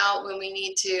step out when we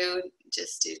need to,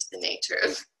 just due to the nature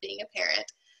of being a parent.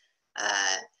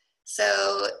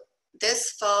 So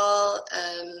this fall,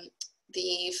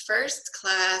 the first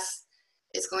class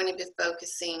is going to be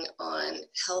focusing on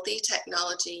healthy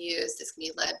technology use. This can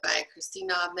be led by Christy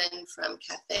Knobman from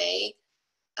Cafe.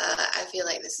 I feel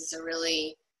like this is a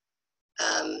really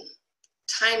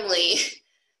timely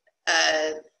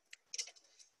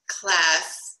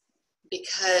class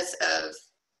because of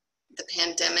the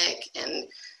pandemic and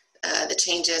the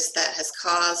changes that has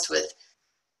caused with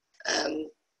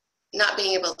not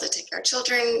being able to take our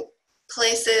children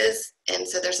places. And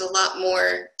so there's a lot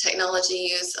more technology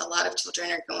use. A lot of children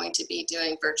are going to be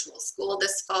doing virtual school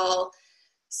this fall.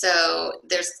 So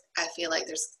I feel like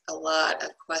there's a lot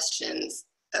of questions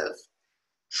of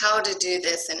how to do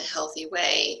this in a healthy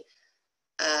way.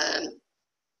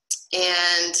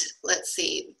 And let's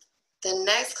see, the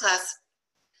next class,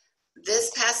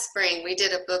 this past spring, we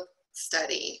did a book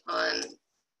study on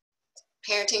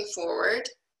Parenting Forward,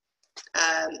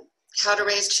 How to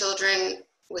Raise Children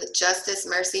with Justice,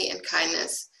 Mercy, and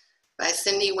Kindness by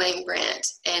Cindy Wayne Brandt.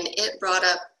 And it brought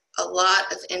up a lot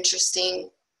of interesting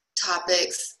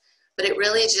topics, but it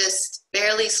really just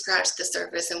barely scratched the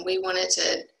surface, and we wanted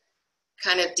to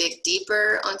kind of dig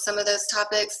deeper on some of those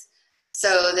topics.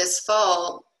 So this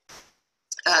fall,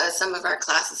 some of our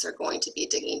classes are going to be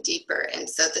digging deeper. And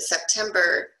so the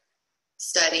September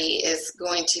study is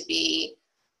going to be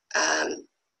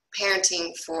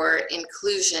Parenting for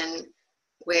Inclusion,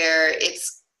 where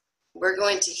we're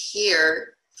going to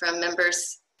hear from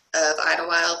members of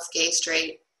Idlewild's Gay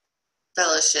Straight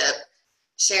Fellowship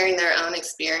sharing their own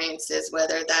experiences,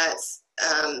 whether that's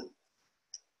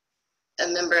a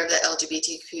member of the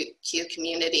LGBTQ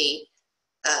community,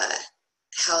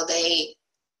 how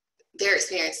their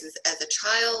experiences as a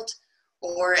child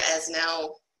or as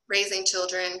now raising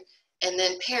children, and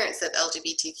then parents of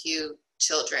LGBTQ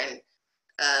children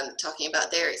talking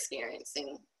about their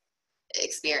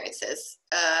experiences.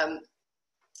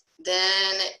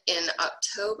 Then in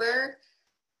October,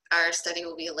 our study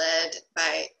will be led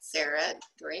by Sarah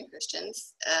Doreen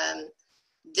Christians.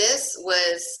 This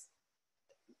was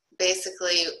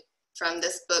basically from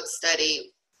this book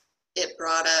study, it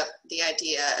brought up the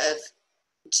idea of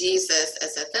Jesus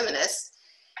as a feminist.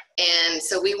 And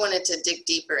so we wanted to dig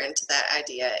deeper into that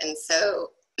idea. And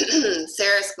so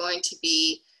Sarah's going to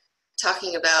be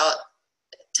touching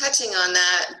on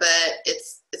that, but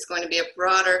it's going to be a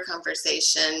broader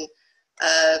conversation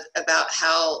about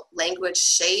how language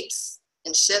shapes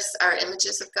and shifts our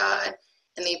images of God,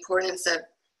 and the importance of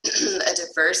a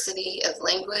diversity of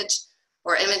language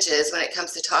or images when it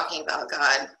comes to talking about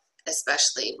God,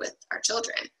 especially with our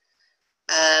children.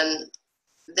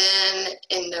 Then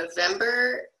in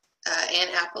November, Ann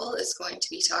Apple is going to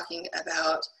be talking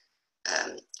about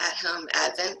at-home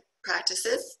Advent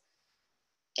practices.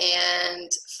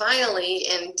 And finally,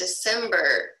 in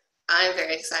December, I'm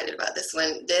very excited about this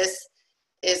one. This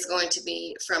is going to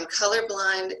be From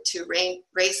Colorblind to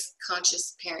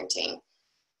Race-Conscious Parenting.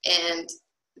 And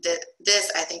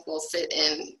this, I think, will fit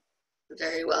in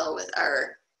very well with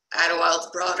our Idlewild's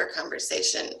broader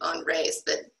conversation on race,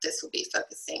 but this will be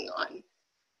focusing on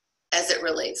as it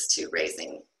relates to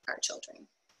raising our children.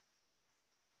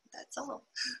 That's all.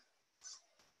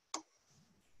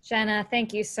 Jenna,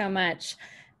 thank you so much.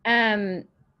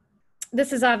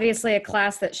 This is obviously a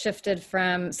class that shifted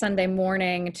from Sunday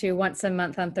morning to once a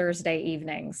month on Thursday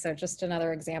evening. So just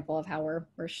another example of how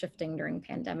we're shifting during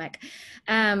pandemic.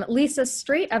 Lisa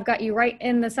Street, I've got you right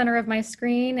in the center of my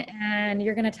screen, and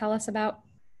you're going to tell us about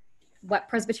what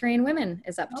Presbyterian Women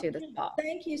is up to this fall.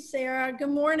 Thank you, Sarah. Good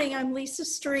morning. I'm Lisa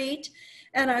Street,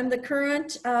 and I'm the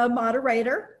current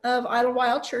moderator of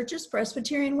Idlewild Church's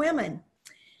Presbyterian Women.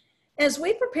 As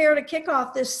we prepare to kick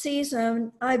off this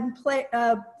season, I'm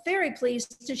very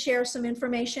pleased to share some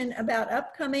information about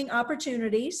upcoming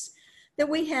opportunities that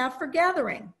we have for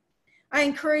gathering. I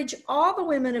encourage all the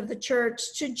women of the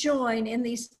church to join in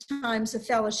these times of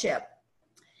fellowship.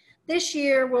 This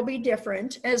year will be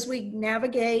different as we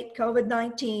navigate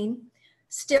COVID-19,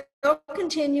 still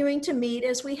continuing to meet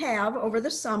as we have over the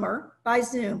summer by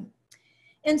Zoom.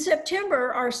 In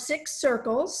September, our 6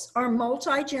 circles are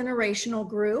multi-generational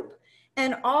group,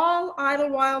 and all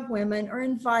Idlewild women are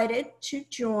invited to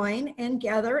join and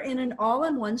gather in an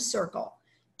all-in-one circle,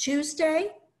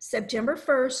 Tuesday, September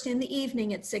 1st in the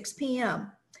evening at 6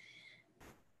 p.m.,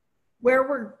 where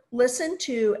we'll listen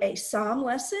to a psalm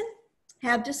lesson,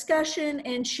 have discussion,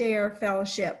 and share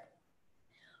fellowship.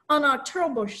 On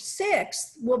October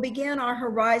 6th, we'll begin our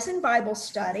Horizon Bible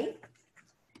study,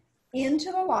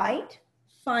 Into the Light,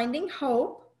 Finding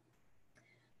Hope,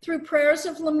 through Prayers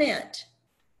of Lament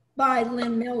by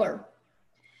Lynn Miller.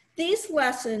 These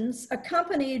lessons,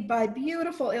 accompanied by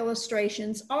beautiful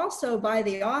illustrations, also by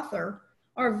the author,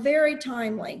 are very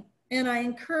timely, and I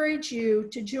encourage you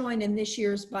to join in this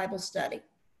year's Bible study.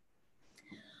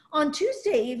 On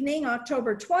Tuesday evening,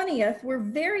 October 20th, we're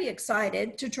very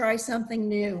excited to try something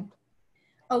new.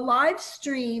 A live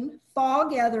stream fall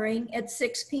gathering at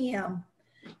 6 p.m.,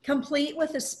 complete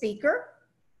with a speaker,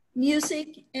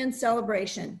 music, and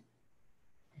celebration.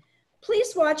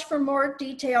 Please watch for more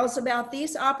details about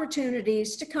these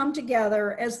opportunities to come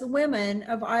together as the women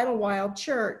of Idlewild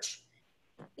Church.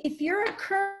 If you're a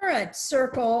current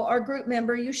circle or group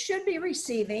member, you should be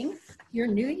receiving your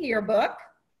new yearbook.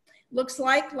 Looks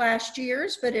like last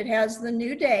year's, but it has the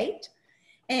new date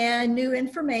and new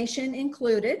information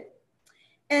included.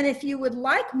 And if you would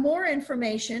like more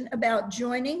information about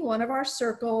joining one of our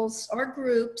circles or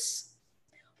groups,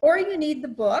 or you need the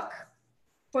book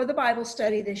for the Bible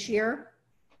study this year,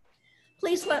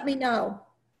 please let me know.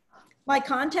 My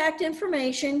contact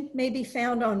information may be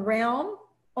found on Realm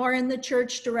or in the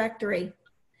church directory.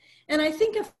 And I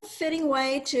think a fitting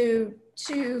way to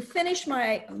finish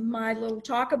my little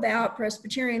talk about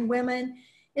Presbyterian women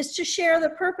is to share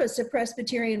the purpose of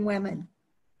Presbyterian women.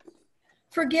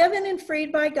 Forgiven and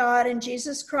freed by God and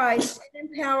Jesus Christ and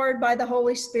empowered by the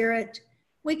Holy Spirit,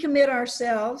 we commit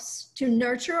ourselves to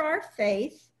nurture our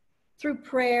faith through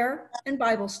prayer and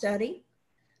Bible study,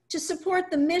 to support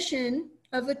the mission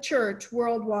of the church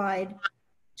worldwide,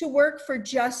 to work for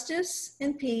justice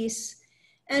and peace,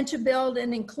 and to build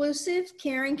an inclusive,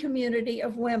 caring community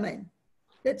of women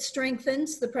that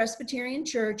strengthens the Presbyterian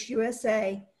Church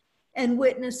USA and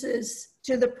witnesses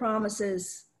to the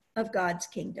promises of God's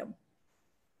kingdom.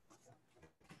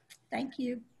 Thank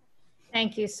you.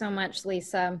 Thank you so much,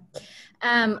 Lisa.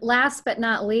 Last but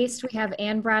not least, we have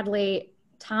Ann Bradley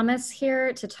Thomas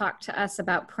here to talk to us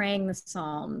about praying the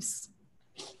Psalms.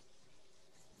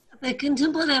 The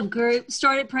contemplative group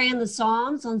started praying the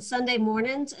Psalms on Sunday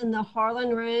mornings in the Harlan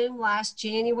Room last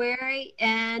January,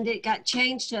 and it got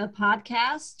changed to a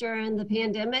podcast during the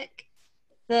pandemic.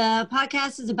 The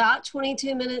podcast is about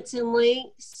 22 minutes in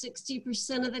length.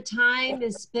 60% of the time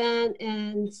is spent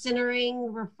in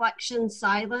centering, reflection,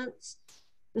 silence.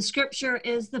 The scripture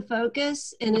is the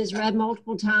focus and is read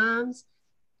multiple times.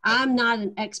 I'm not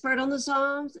an expert on the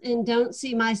Psalms and don't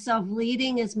see myself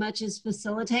leading as much as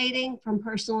facilitating from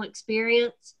personal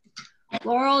experience.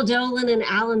 Laurel Dolan and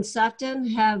Alan Sefton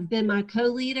have been my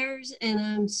co-leaders, and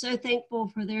I'm so thankful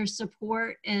for their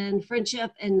support and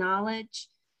friendship and knowledge.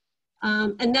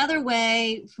 Another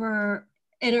way for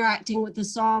interacting with the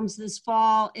Psalms this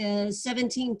fall is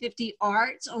 1750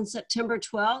 Arts on September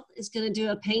 12th is going to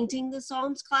do a Painting the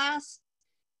Psalms class.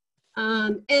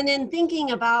 And in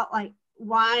thinking about like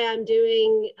why I'm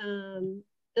doing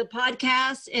the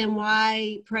podcast and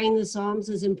why praying the Psalms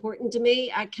is important to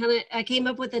me, I came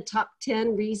up with the top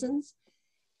 10 reasons,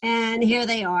 and here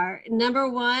they are. Number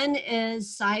 1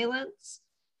 is silence.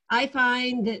 I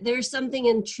find that there's something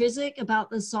intrinsic about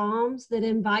the Psalms that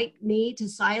invite me to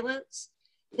silence.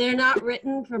 They're not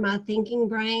written for my thinking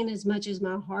brain as much as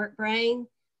my heart brain.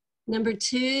 Number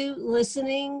 2,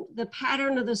 listening. The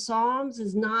pattern of the Psalms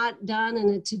is not done in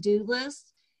a to-do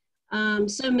list.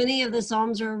 So many of the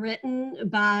Psalms are written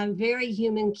by a very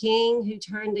human king who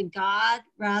turned to God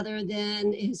rather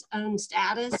than his own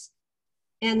status.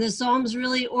 And the Psalms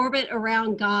really orbit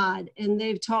around God, and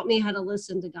they've taught me how to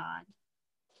listen to God.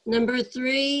 Number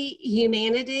 3,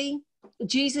 humanity.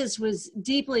 Jesus was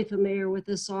deeply familiar with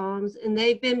the Psalms, and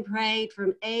they've been prayed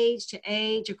from age to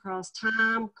age across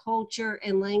time, culture,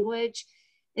 and language,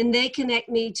 and they connect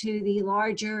me to the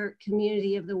larger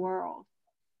community of the world.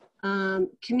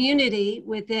 Community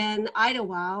within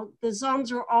Idlewild. The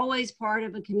Psalms were always part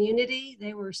of a community.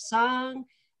 They were sung,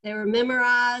 they were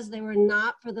memorized, they were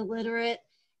not for the literate,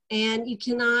 and you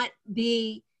cannot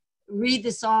read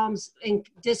the Psalms and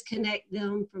disconnect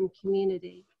them from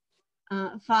community.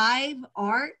 5,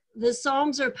 art. The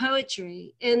Psalms are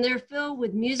poetry, and they're filled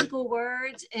with musical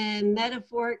words and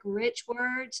metaphoric rich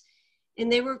words, and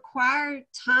they require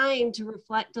time to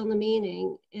reflect on the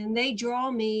meaning, and they draw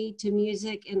me to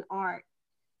music and art.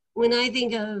 when I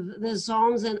think of the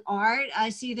Psalms and art, I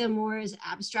see them more as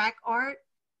abstract art.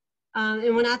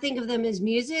 And when I think of them as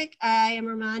music, I am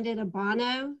reminded of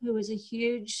Bono, who was a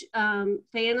huge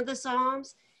fan of the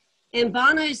Psalms. And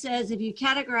Bono says if you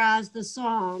categorize the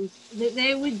Psalms, that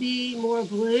they would be more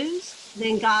blues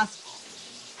than gospel.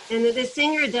 And that the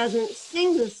singer doesn't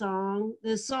sing the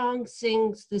song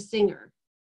sings the singer.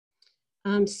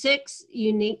 6,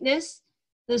 uniqueness.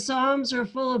 The Psalms are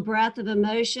full of breadth of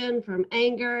emotion from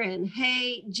anger and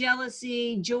hate,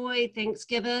 jealousy, joy,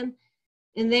 thanksgiving.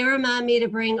 And they remind me to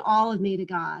bring all of me to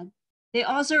God. They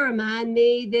also remind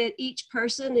me that each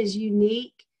person is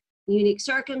unique, unique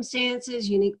circumstances,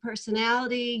 unique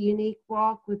personality, unique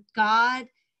walk with God.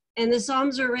 And the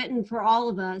Psalms are written for all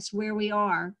of us where we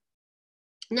are.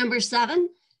 Number 7,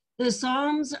 the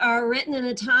Psalms are written in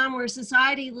a time where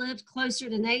society lived closer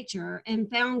to nature and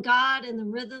found God in the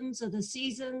rhythms of the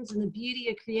seasons and the beauty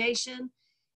of creation.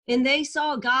 And they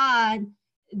saw God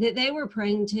that they were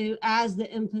praying to as the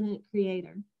infinite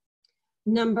creator.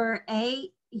 Number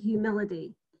 8,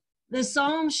 humility. The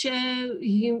Psalms show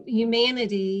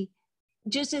humanity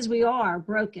just as we are,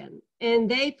 broken. And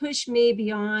they push me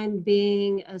beyond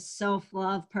being a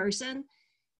self-love person.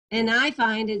 And I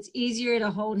find it's easier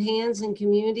to hold hands in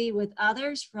community with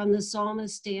others from the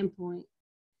psalmist standpoint.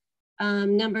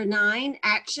 Number 9,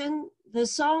 action. The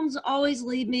Psalms always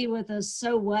leave me with a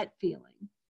so what feeling.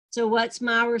 So what's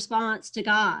my response to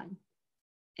God?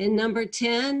 And number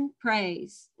 10,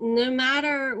 praise. No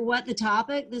matter what the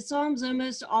topic, the Psalms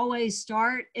almost always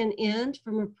start and end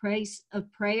from a praise.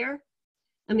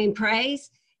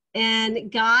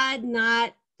 And God,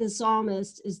 not the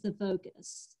psalmist, is the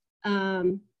focus.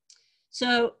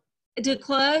 So to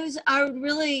close, I would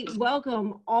really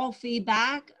welcome all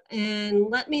feedback and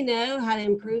let me know how to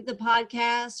improve the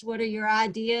podcast. What are your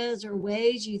ideas or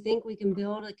ways you think we can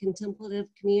build a contemplative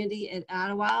community at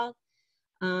Idlewild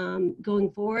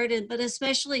going forward, but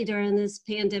especially during this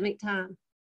pandemic time?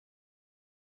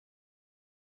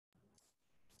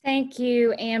 Thank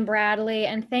you, Anne Bradley,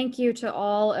 and thank you to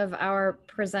all of our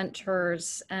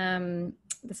presenters.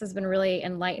 This has been really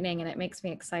enlightening, and it makes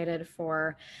me excited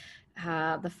for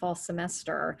the fall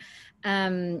semester.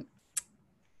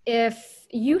 If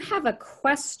you have a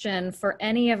question for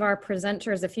any of our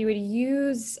presenters, if you would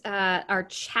use our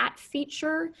chat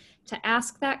feature to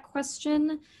ask that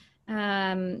question,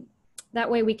 that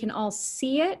way we can all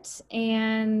see it.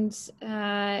 And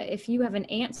if you have an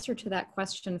answer to that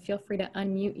question, feel free to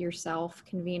unmute yourself,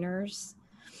 conveners.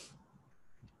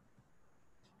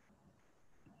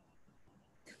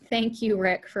 Thank you,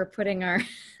 Rick, for putting our,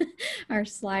 our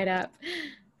slide up.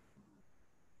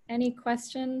 Any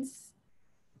questions?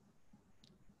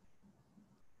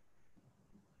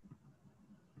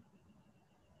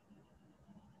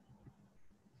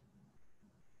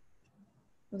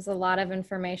 It was a lot of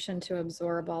information to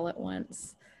absorb all at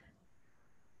once.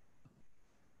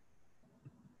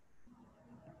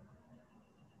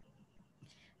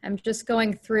 I'm just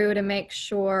going through to make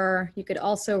sure. You could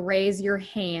also raise your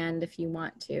hand if you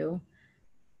want to.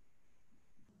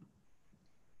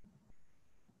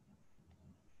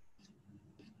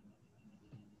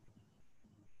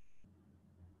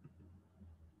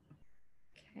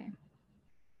 Okay.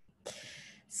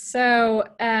 So,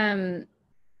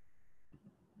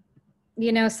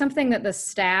 you know, something that the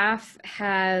staff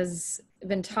has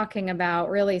been talking about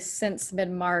really since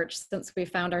mid-March, since we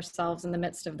found ourselves in the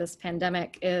midst of this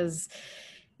pandemic, is,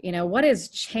 you know, what is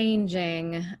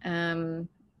changing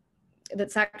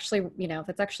that's actually, you know,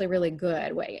 that's actually really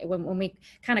good. When we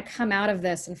kind of come out of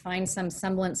this and find some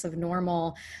semblance of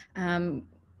normal,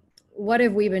 what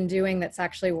have we been doing that's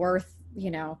actually worth,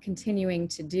 you know, continuing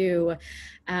to do?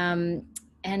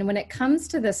 And when it comes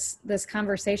to this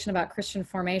conversation about Christian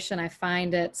formation, I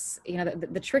find it's, you know,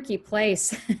 the tricky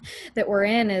place that we're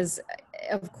in is,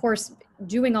 of course,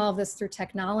 doing all of this through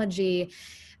technology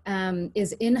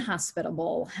is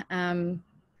inhospitable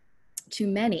to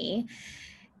many.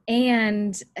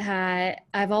 And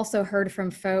I've also heard from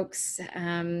folks,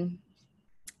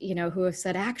 you know, who have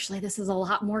said, actually, this is a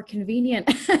lot more convenient,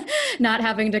 not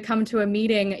having to come to a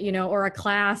meeting, you know, or a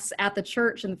class at the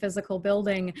church in the physical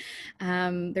building.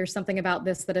 There's something about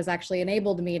this that has actually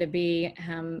enabled me to be,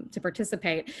 to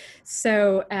participate.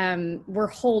 So we're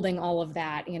holding all of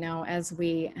that, you know, as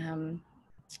we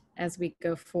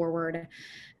go forward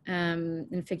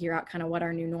and figure out kind of what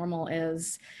our new normal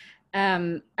is.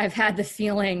 I've had the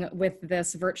feeling with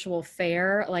this virtual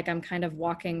fair, like I'm kind of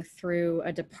walking through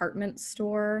a department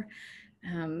store.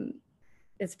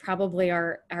 It's probably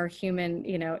our human,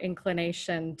 you know,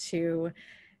 inclination to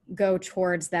go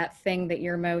towards that thing that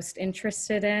you're most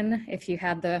interested in. If you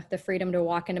had the freedom to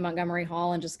walk into Montgomery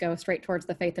Hall and just go straight towards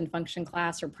the Faith and Function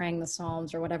class or praying the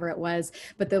Psalms or whatever it was.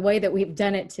 But the way that we've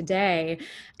done it today,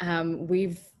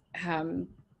 we've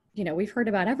heard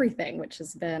about everything, which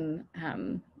has been,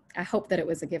 I hope that it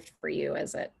was a gift for you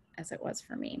as it was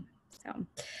for me. So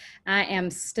I am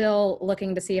still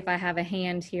looking to see if I have a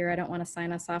hand here. I don't want to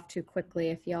sign us off too quickly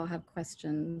if y'all have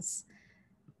questions,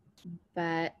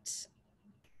 but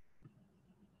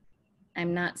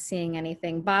I'm not seeing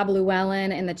anything. Bob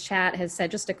Llewellyn in the chat has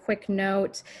said, just a quick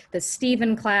note, the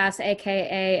Stephen class,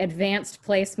 AKA Advanced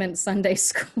Placement Sunday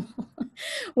School,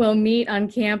 will meet on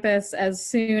campus as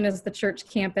soon as the church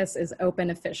campus is open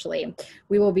officially.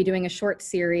 We will be doing a short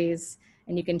series,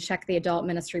 and you can check the adult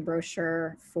ministry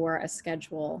brochure for a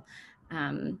schedule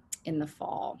in the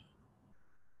fall.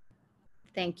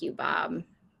 Thank you, Bob.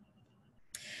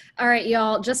 All right,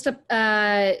 y'all, just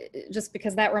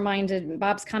because that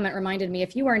Bob's comment reminded me,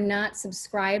 if you are not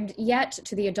subscribed yet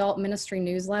to the adult ministry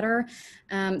newsletter,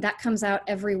 that comes out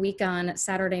every week on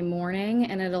Saturday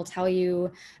morning, and it'll tell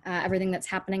you everything that's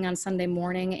happening on Sunday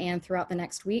morning and throughout the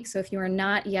next week. So if you are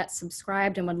not yet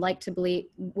subscribed and would like to be,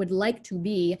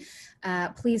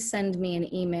 please send me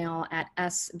an email at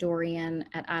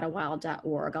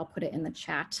sdorian@idlewild.org. I'll put it in the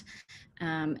chat,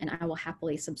 and I will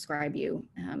happily subscribe you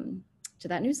to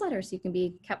that newsletter so you can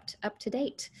be kept up to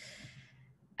date.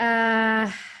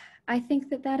 I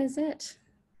think that is it.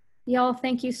 Y'all,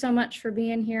 thank you so much for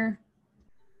being here.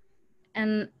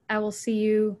 And I will see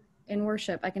you in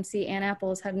worship. I can see Ann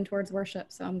Apple is heading towards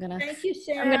worship, so Thank you,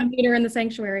 Sarah. I'm gonna meet her in the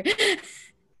sanctuary.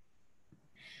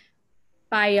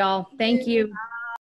 Bye, y'all. Thank you.